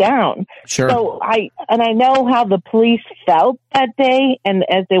burning down. Sure. So I know how the police felt that day, and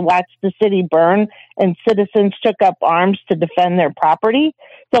as they watched the city burn and citizens took up arms to defend their property.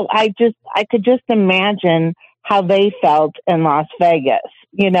 So I could just imagine how they felt in Las Vegas,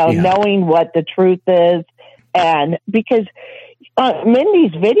 knowing what the truth is. And because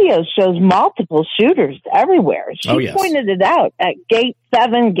Mindy's video shows multiple shooters everywhere. She pointed it out at gate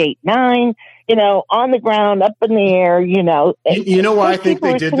 7, gate 9, on the ground, up in the air, You know why I think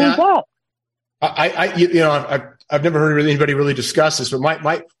they did that? Up. I've never heard anybody really discuss this,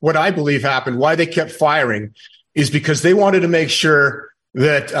 but what I believe happened, why they kept firing, is because they wanted to make sure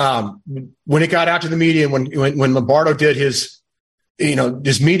that when it got out to the media, when Lombardo did his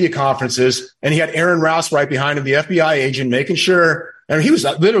media conferences, and he had Aaron Rouse right behind him, the FBI agent, making sure, and he was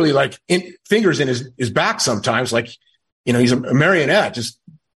literally like fingers in his back sometimes, like, he's a marionette, just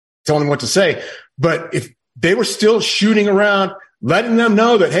telling him what to say. But if they were still shooting around, letting them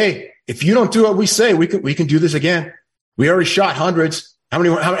know that, hey, if you don't do what we say, we can do this again. We already shot hundreds. How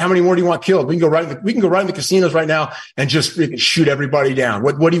many more do you want killed? We can go right in the casinos right now and just shoot everybody down.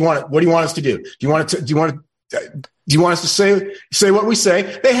 What do you want us to do? Do you want us to say what we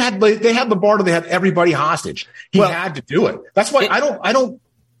say? They had Lombardo. They had everybody hostage. He had to do it. That's why I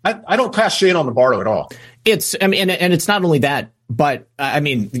don't cast shade on Lombardo at all. And it's not only that, but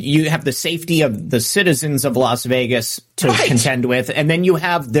you have the safety of the citizens of Las Vegas to contend with, and then you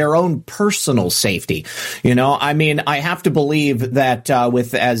have their own personal safety. I have to believe that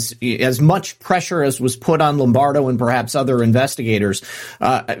with as much pressure as was put on Lombardo and perhaps other investigators,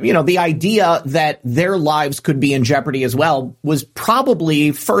 the idea that their lives could be in jeopardy as well was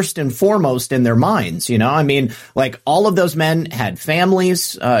probably first and foremost in their minds. All of those men had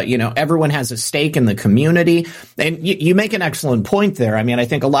families. Everyone has a stake in the community, and you make an excellent point there. I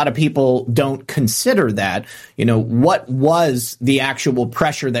think a lot of people don't consider that. What was the actual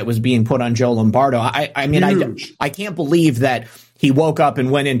pressure that was being put on Joe Lombardo? I can't believe that he woke up and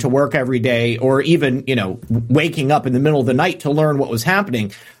went into work every day, or even waking up in the middle of the night to learn what was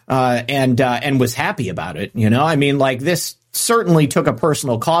happening, and was happy about it. This certainly took a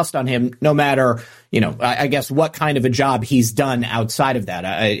personal cost on him, no matter I guess what kind of a job he's done outside of that.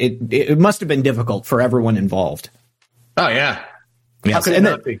 It must have been difficult for everyone involved. Oh yeah. Yes. How could it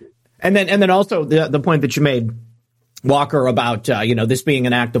not be? And then also the point that you made, Walker, about this being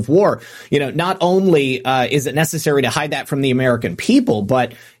an act of war. Not only is it necessary to hide that from the American people,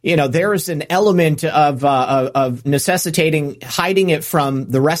 but there is an element of necessitating hiding it from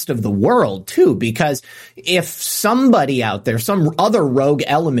the rest of the world too. Because if somebody out there, some other rogue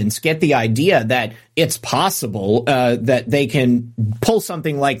elements, get the idea that it's possible that they can pull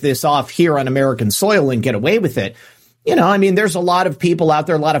something like this off here on American soil and get away with it. There's a lot of people out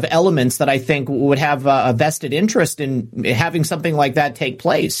there, a lot of elements that I think would have a vested interest in having something like that take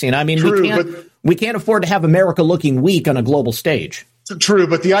place. True, we can't afford to have America looking weak on a global stage. True,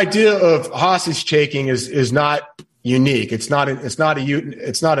 but the idea of hostage taking is not unique. It's not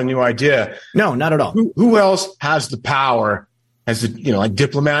a new idea. No, not at all. Who else has the power, has the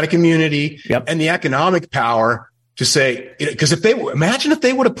diplomatic immunity and the economic power to say, because imagine if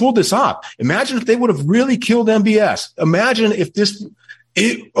they would have pulled this off. Imagine if they would have really killed MBS. Imagine if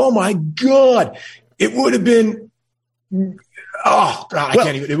oh my God, it would have been, oh God, I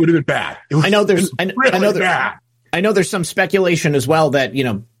can't even, it would have been bad. I know there's some speculation as well that,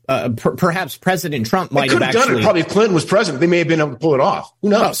 perhaps President Trump might have actually done it. Probably if Clinton was president, they may have been able to pull it off. Who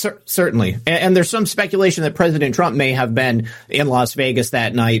knows? Oh, certainly. And there's some speculation that President Trump may have been in Las Vegas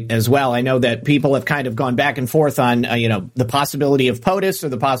that night as well. I know that people have kind of gone back and forth on, the possibility of POTUS or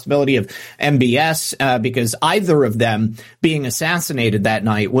the possibility of MBS, because either of them being assassinated that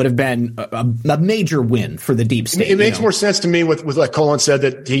night would have been a major win for the deep state. It makes more sense to me with like Colin said,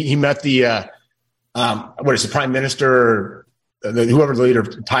 that he met the Prime Minister, whoever the leader of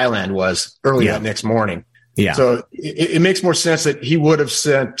Thailand was, early that next morning. Yeah. So it makes more sense that he would have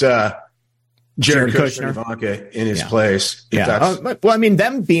sent Jared Kushner and Ivanka in his place. Yeah.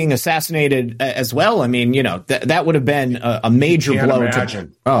 Them being assassinated as well. That would have been a major blow.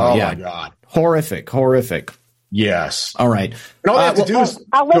 Imagine. My God. Horrific. Yes. All right. And all they have to do is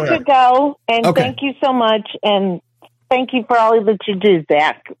I'll let you go. And thank you so much. And thank you for all that you do,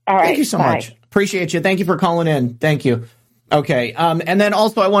 Zach. All right. Thank you so much. Appreciate you. Thank you for calling in. Thank you. Okay. And then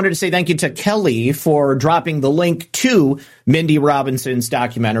also I wanted to say thank you to Kelly for dropping the link to Mindy Robinson's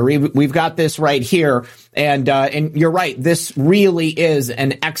documentary. We've got this right here. And you're right. This really is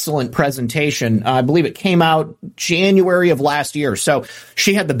an excellent presentation. I believe it came out January of last year. So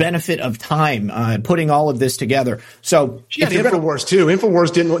she had the benefit of time putting all of this together. So she had InfoWars too.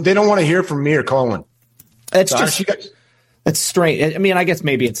 InfoWars they don't want to hear from me or Colin. That's strange. I guess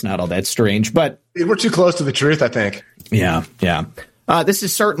maybe it's not all that strange, but we're too close to the truth, I think. Yeah. This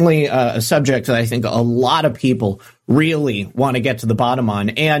is certainly a subject that I think a lot of people really want to get to the bottom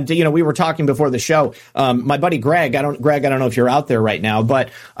on. And, we were talking before the show. My buddy Greg, I don't know if you're out there right now, but,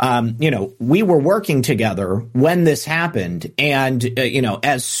 we were working together when this happened. And,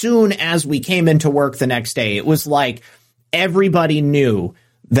 as soon as we came into work the next day, it was like everybody knew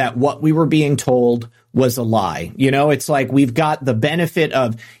that what we were being told was a lie. It's like we've got the benefit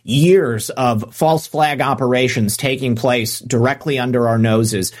of years of false flag operations taking place directly under our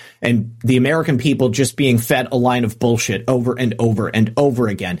noses, and the American people just being fed a line of bullshit over and over and over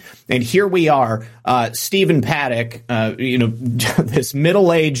again. And here we are, Stephen Paddock, this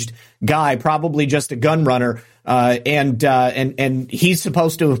middle-aged guy, probably just a gun runner, and he's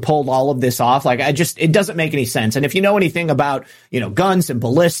supposed to have pulled all of this off. Like, it doesn't make any sense. And if you know anything about, guns and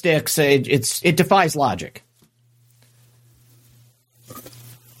ballistics, it defies logic.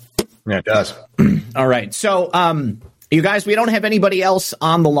 Yeah, it does. All right. So, you guys, we don't have anybody else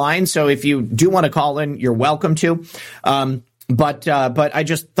on the line. So if you do want to call in, you're welcome to. But I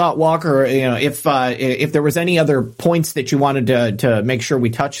just thought, Walker, if there was any other points that you wanted to make sure we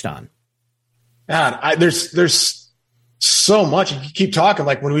touched on. God, there's so much. You keep talking,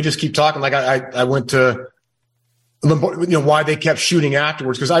 like when we just keep talking, like I went to, why they kept shooting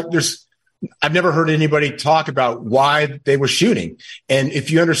afterwards. Because I've never heard anybody talk about why they were shooting. And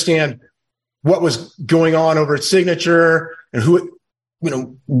if you understand what was going on over at Signature and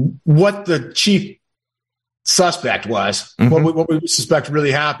what the chief suspect was, what we suspect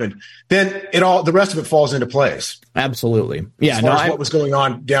really happened, then the rest of it falls into place. Absolutely. Yeah. As far as what was going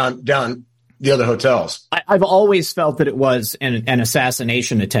on down the other hotels. I've always felt that it was an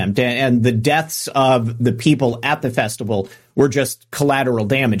assassination attempt, and the deaths of the people at the festival were just collateral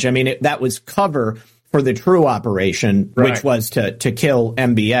damage. I mean, that was cover for the true operation, right, which was to kill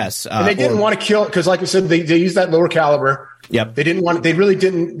MBS. And they didn't want to kill, because like I said, they used that lower caliber. Yep. They really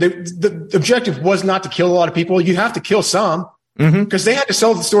didn't. The objective was not to kill a lot of people. You have to kill some, because they had to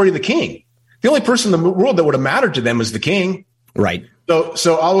sell the story of the king. The only person in the world that would have mattered to them was the king. Right.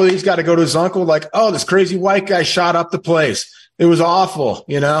 So all of these got to go to his uncle, like, oh, this crazy white guy shot up the place. It was awful,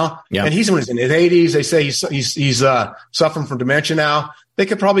 Yep. And he's in his 80s. They say he's suffering from dementia now. They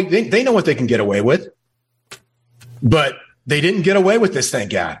could probably, they know what they can get away with, but they didn't get away with this, thank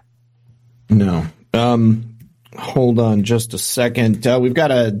God. No. Hold on just a second. We've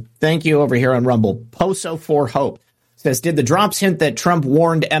got a thank you over here on Rumble. Poso for Hope says, did the drops hint that Trump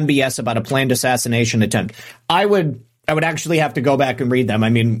warned MBS about a planned assassination attempt? I would actually have to go back and read them. I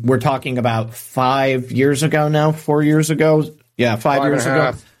mean, we're talking about 5 years ago now, 4 years ago. Yeah, 5 years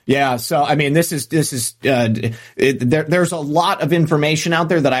ago. Yeah. So, I mean, there's a lot of information out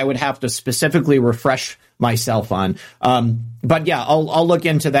there that I would have to specifically refresh myself on. But yeah, I'll look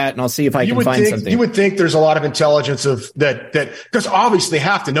into that and I'll see if I can find something. You would think there's a lot of intelligence of that, because obviously they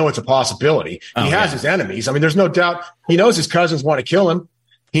have to know it's a possibility. He has his enemies. I mean, there's no doubt. He knows his cousins want to kill him.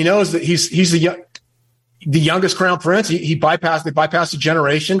 He knows that he's the youngest crown prince. They bypassed a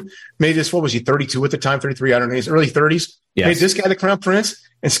generation. Made this, what was he, 32 at the time, 33? I don't know, his early 30s. Yes. Made this guy the crown prince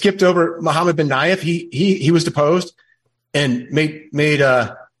and skipped over Mohammed bin Nayef. He was deposed and made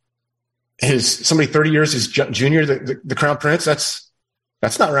somebody 30 years his junior the crown prince. That's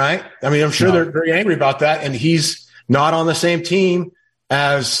not right. I mean, I'm sure they're very angry about that, and he's not on the same team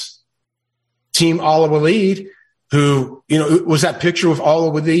as Team Al Walid, who, was that picture with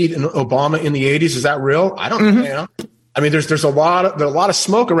Al Walid and Obama in the 80s? Is that real? I don't know. I mean, there's a lot of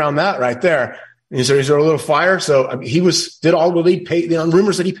smoke around that right there. Is there a little fire? So I mean, did Al Walid pay,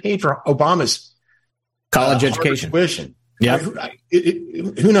 rumors that he paid for Obama's college education tuition? Yeah.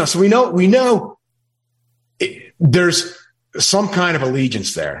 Who knows? So we know there's some kind of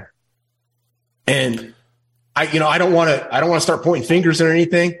allegiance there. And I don't want to start pointing fingers at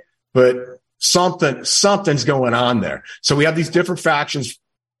anything, but something's going on there. So we have these different factions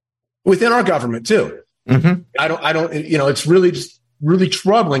within our government too. It's really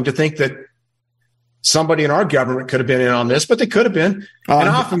troubling to think that somebody in our government could have been in on this, but they could have been. And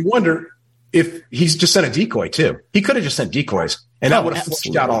I often wonder if he's just sent a decoy too. He could have just sent decoys, and that would have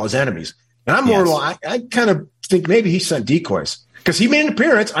flushed out all his enemies. And I'm more like, I kind of think maybe he sent decoys because he made an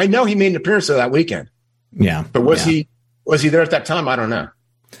appearance. I know he made an appearance of that weekend. Yeah. But was he there at that time? I don't know.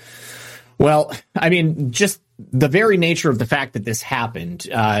 Well, I mean, just the very nature of the fact that this happened,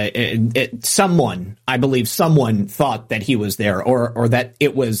 someone thought that he was there or that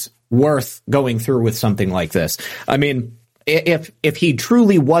it was worth going through with something like this. I mean, if he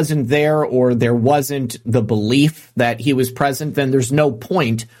truly wasn't there or there wasn't the belief that he was present, then there's no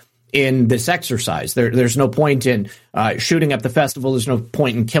point in this exercise. There's no point in shooting up the festival. There's no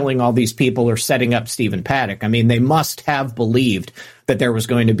point in killing all these people or setting up Stephen Paddock. I mean, they must have believed that there was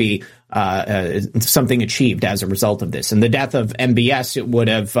going to be something achieved as a result of this. And the death of MBS, it would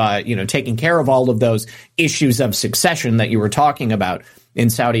have taken care of all of those issues of succession that you were talking about in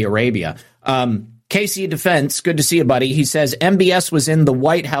Saudi Arabia. KC Defense, good to see you, buddy. He says MBS was in the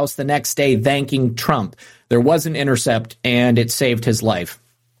White House the next day thanking Trump. There was an intercept, and it saved his life.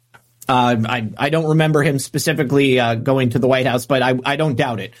 I don't remember him specifically going to the White House, but I don't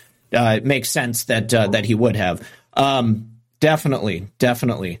doubt it. It makes sense that he would have.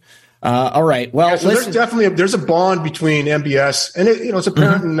 Definitely. All right. Well, there's a bond between MBS and it's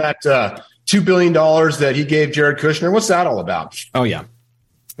apparent in that $2 billion that he gave Jared Kushner. What's that all about? Oh yeah.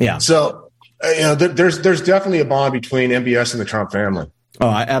 So there's definitely a bond between MBS and the Trump family. Oh,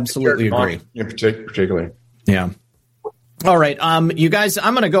 I absolutely agree. In particular. Yeah. All right, you guys,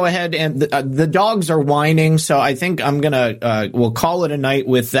 I'm going to go ahead and the dogs are whining, so I think I'm going to we'll call it a night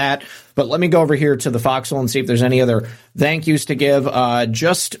with that. But let me go over here to the Foxhole and see if there's any other thank yous to give.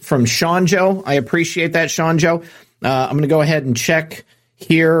 Just from Sean Joe, I appreciate that, Sean Joe. I'm going to go ahead and check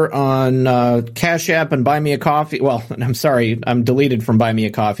here on Cash App and Buy Me a Coffee. Well, I'm sorry, I'm deleted from Buy Me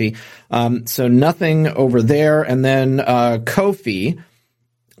a Coffee. So nothing over there. And then Ko-fi.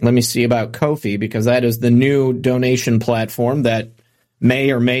 Let me see about Ko-fi, because that is the new donation platform that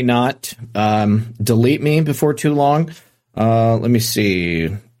may or may not delete me before too long. Let me see.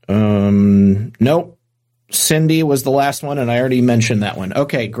 Nope. Cindy was the last one, and I already mentioned that one.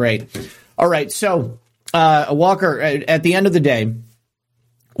 Okay, great. All right, so Walker, at the end of the day,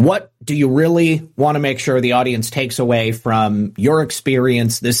 what do you really want to make sure the audience takes away from your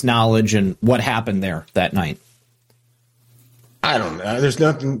experience, this knowledge, and what happened there that night? I don't know. There's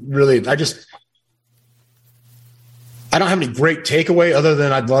nothing really. I don't have any great takeaway other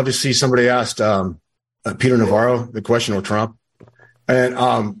than I'd love to see somebody asked Peter Navarro the question of Trump, and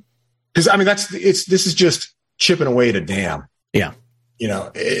because I mean this is just chipping away at a dam. Yeah,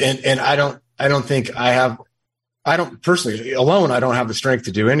 and I don't think I don't personally alone. I don't have the strength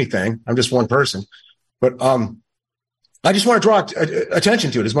to do anything. I'm just one person, but I just want to draw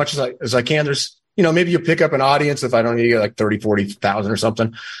attention to it as much as I can. There's maybe you pick up an audience if I don't get like 30, 40,000 or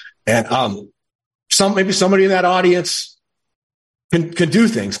something. And maybe somebody in that audience can do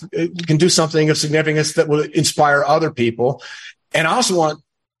things, can do something of significance that will inspire other people. And I also want,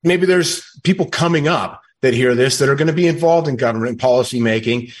 maybe there's people coming up that hear this that are going to be involved in government and policy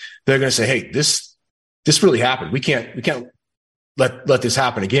making. They're going to say, hey, this really happened. We can't let this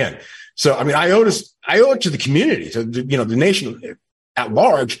happen again. So, I mean, I owe it to the community, to the nation at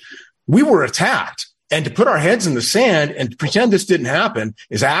large. We were attacked, and to put our heads in the sand and pretend this didn't happen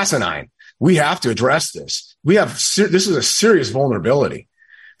is asinine. We have to address this. This is a serious vulnerability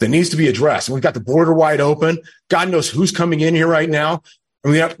that needs to be addressed. And we've got the border wide open. God knows who's coming in here right now.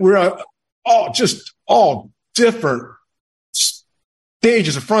 And we're all different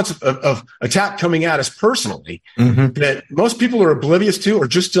stages of fronts of attack coming at us personally that most people are oblivious to or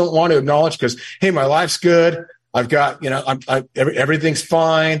just don't want to acknowledge because, hey, my life's good. I've got, everything's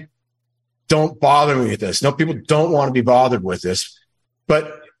fine. Don't bother me with this. No, people don't want to be bothered with this,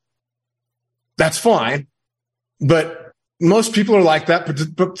 but that's fine. But most people are like that.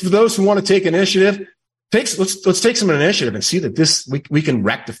 But for those who want to take initiative, let's take some initiative and see that we can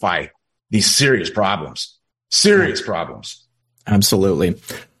rectify these serious problems. Absolutely.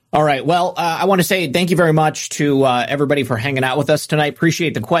 All right. Well, I want to say thank you very much to everybody for hanging out with us tonight.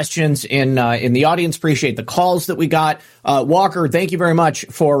 Appreciate the questions in the audience. Appreciate the calls that we got. Walker, thank you very much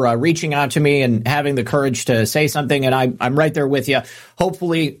for reaching out to me and having the courage to say something. And I'm right there with you.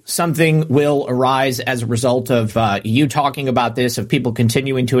 Hopefully something will arise as a result of you talking about this, of people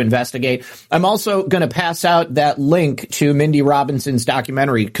continuing to investigate. I'm also going to pass out that link to Mindy Robinson's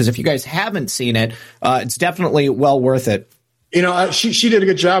documentary, because if you guys haven't seen it, it's definitely well worth it. She did a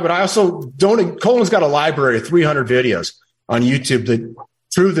good job, but I also Colin's got a library of 300 videos on YouTube that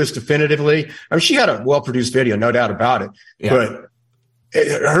prove this definitively. I mean, she had a well-produced video, no doubt about it. Yeah. But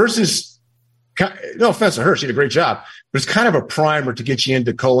hers is, no offense to her, she did a great job, but it's kind of a primer to get you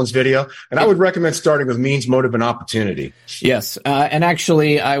into Colin's video. And I would recommend starting with Means, Motive, and Opportunity. Yes. And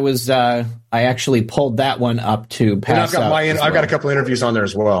actually, I actually pulled that one up to pass out. I've got a couple interviews on there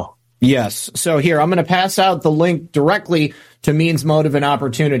as well. Yes. So here, I'm going to pass out the link directly to Means, Motive, and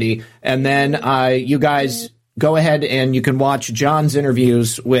Opportunity. And then you guys go ahead and you can watch John's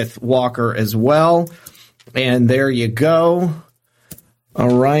interviews with Walker as well. And there you go.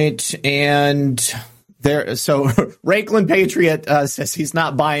 All right. And So Rakeland Patriot says he's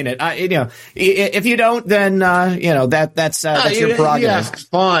not buying it. If you don't, then that's your prerogative. Yeah,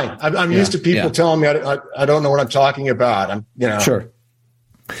 fine. I'm used to people telling me I don't know what I'm talking about. Sure.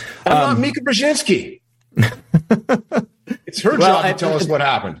 I'm not Mika Brzezinski. It's her job to tell us what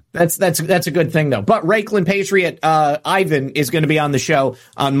happened. That's a good thing, though. But Rakeland Patriot Ivan is going to be on the show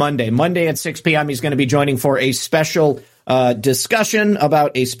on Monday. Monday at 6 p.m. He's going to be joining for a special discussion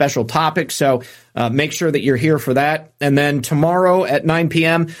about a special topic. So make sure that you're here for that. And then tomorrow at 9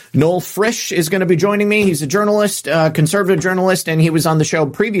 p.m., Noel Frisch is going to be joining me. He's a journalist, conservative journalist, and he was on the show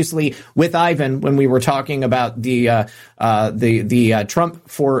previously with Ivan when we were talking about the Trump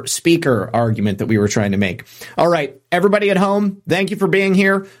for Speaker argument that we were trying to make. All right, everybody at home, thank you for being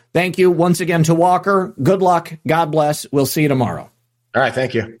here. Thank you once again to Walker. Good luck. God bless. We'll see you tomorrow. All right,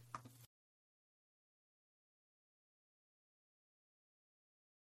 thank you.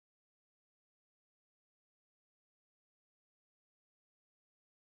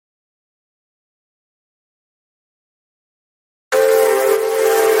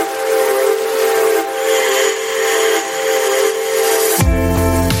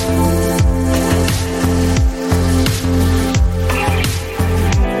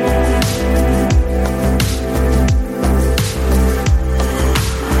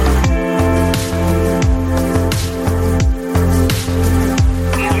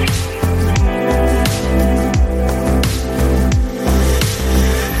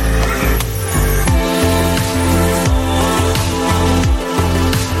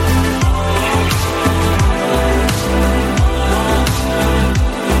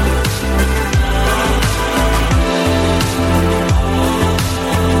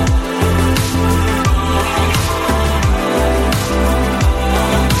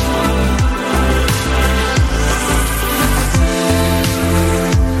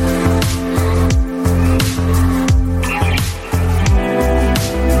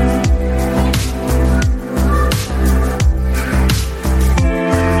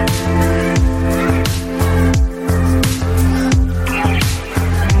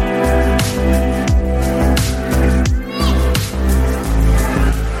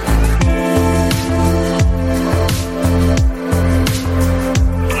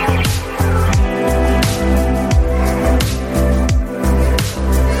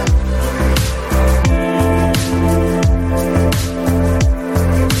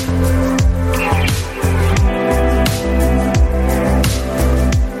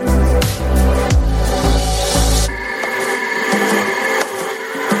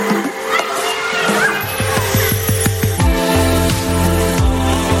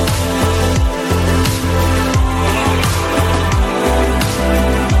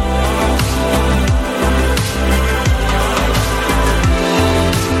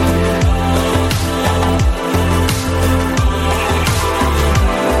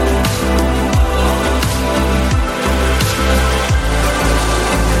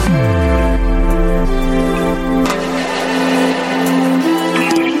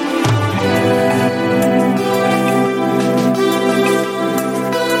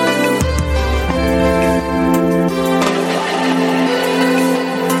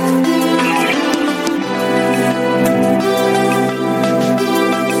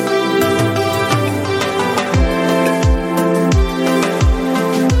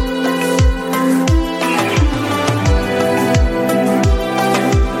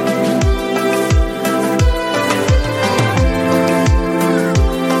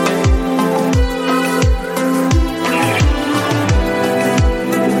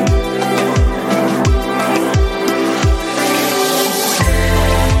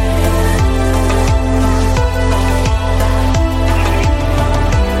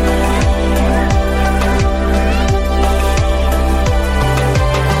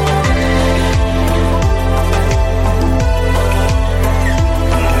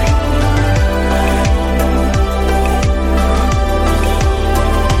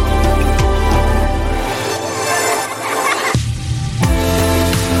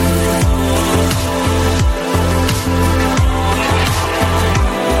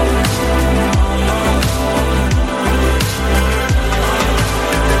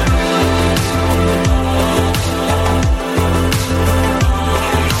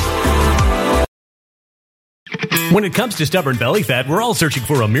 When it comes to stubborn belly fat, we're all searching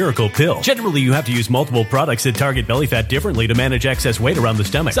for a miracle pill. Generally, you have to use multiple products that target belly fat differently to manage excess weight around the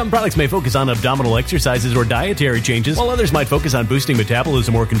stomach. Some products may focus on abdominal exercises or dietary changes, while others might focus on boosting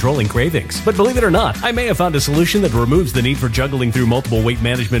metabolism or controlling cravings. But believe it or not, I may have found a solution that removes the need for juggling through multiple weight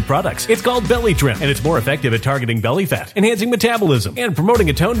management products. It's called Belly Trim, and it's more effective at targeting belly fat, enhancing metabolism, and promoting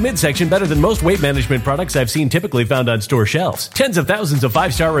a toned midsection better than most weight management products I've seen typically found on store shelves. Tens of thousands of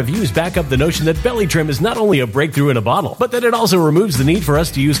 5-star reviews back up the notion that Belly Trim is not only a breakthrough in a bottle, but that it also removes the need for us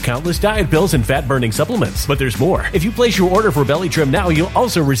to use countless diet pills and fat-burning supplements. But there's more. If you place your order for Belly Trim now, you'll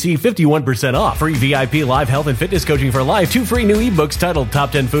also receive 51% off, free VIP live health and fitness coaching for life, 2 free new ebooks titled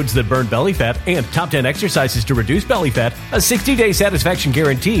Top 10 Foods That Burn Belly Fat and Top 10 Exercises to Reduce Belly Fat, a 60-day satisfaction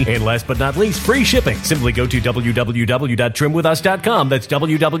guarantee, and last but not least, free shipping. Simply go to www.trimwithus.com. That's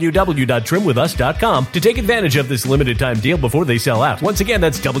www.trimwithus.com to take advantage of this limited time deal before they sell out. Once again,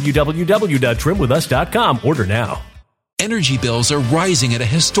 that's www.trimwithus.com. Order now. Energy bills are rising at a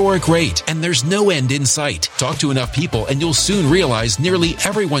historic rate, and there's no end in sight. Talk to enough people, and you'll soon realize nearly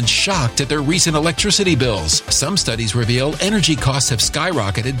everyone's shocked at their recent electricity bills. Some studies reveal energy costs have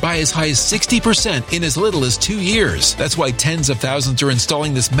skyrocketed by as high as 60% in as little as 2 years. That's why tens of thousands are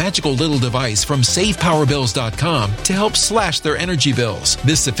installing this magical little device from SavePowerBills.com to help slash their energy bills.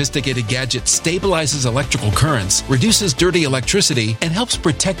 This sophisticated gadget stabilizes electrical currents, reduces dirty electricity, and helps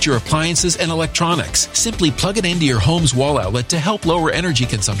protect your appliances and electronics. Simply plug it into your home's wall outlet to help lower energy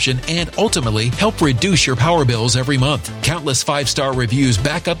consumption and ultimately help reduce your power bills every month. Countless 5-star reviews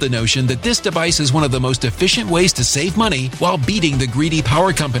back up the notion that this device is one of the most efficient ways to save money while beating the greedy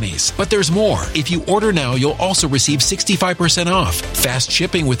power companies. But there's more. If you order now, you'll also receive 65% off, fast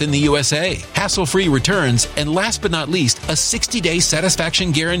shipping within the USA, hassle-free returns, and last but not least, a 60-day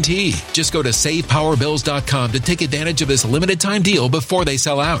satisfaction guarantee. Just go to SavePowerBills.com to take advantage of this limited time deal before they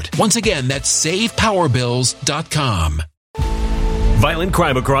sell out. Once again, that's SavePowerBills.com. Violent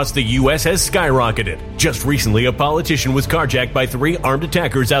crime across the U.S. has skyrocketed. Just recently, a politician was carjacked by 3 armed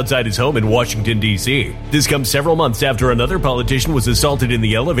attackers outside his home in Washington, D.C. This comes several months after another politician was assaulted in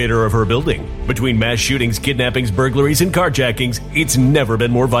the elevator of her building. Between mass shootings, kidnappings, burglaries, and carjackings, it's never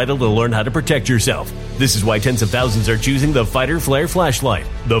been more vital to learn how to protect yourself. This is why tens of thousands are choosing the Fighter Flare flashlight.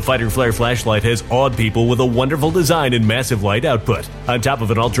 The Fighter Flare flashlight has awed people with a wonderful design and massive light output. On top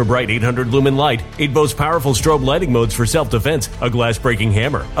of an ultra-bright 800-lumen light, it boasts powerful strobe lighting modes for self-defense, a glass-breaking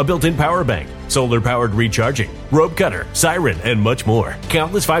hammer, a built-in power bank, solar-powered recharging, rope cutter, siren, and much more.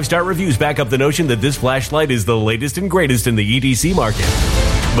 Countless 5-star reviews back up the notion that this flashlight is the latest and greatest in the EDC market.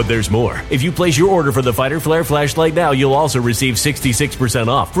 But there's more. If you place your order for the Fighter Flare flashlight now, you'll also receive 66%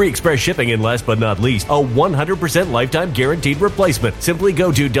 off, free express shipping, and last but not least, a 100% lifetime guaranteed replacement. Simply go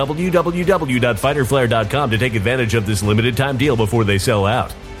to www.fighterflare.com to take advantage of this limited time deal before they sell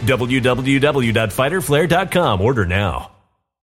out. www.fighterflare.com. Order now.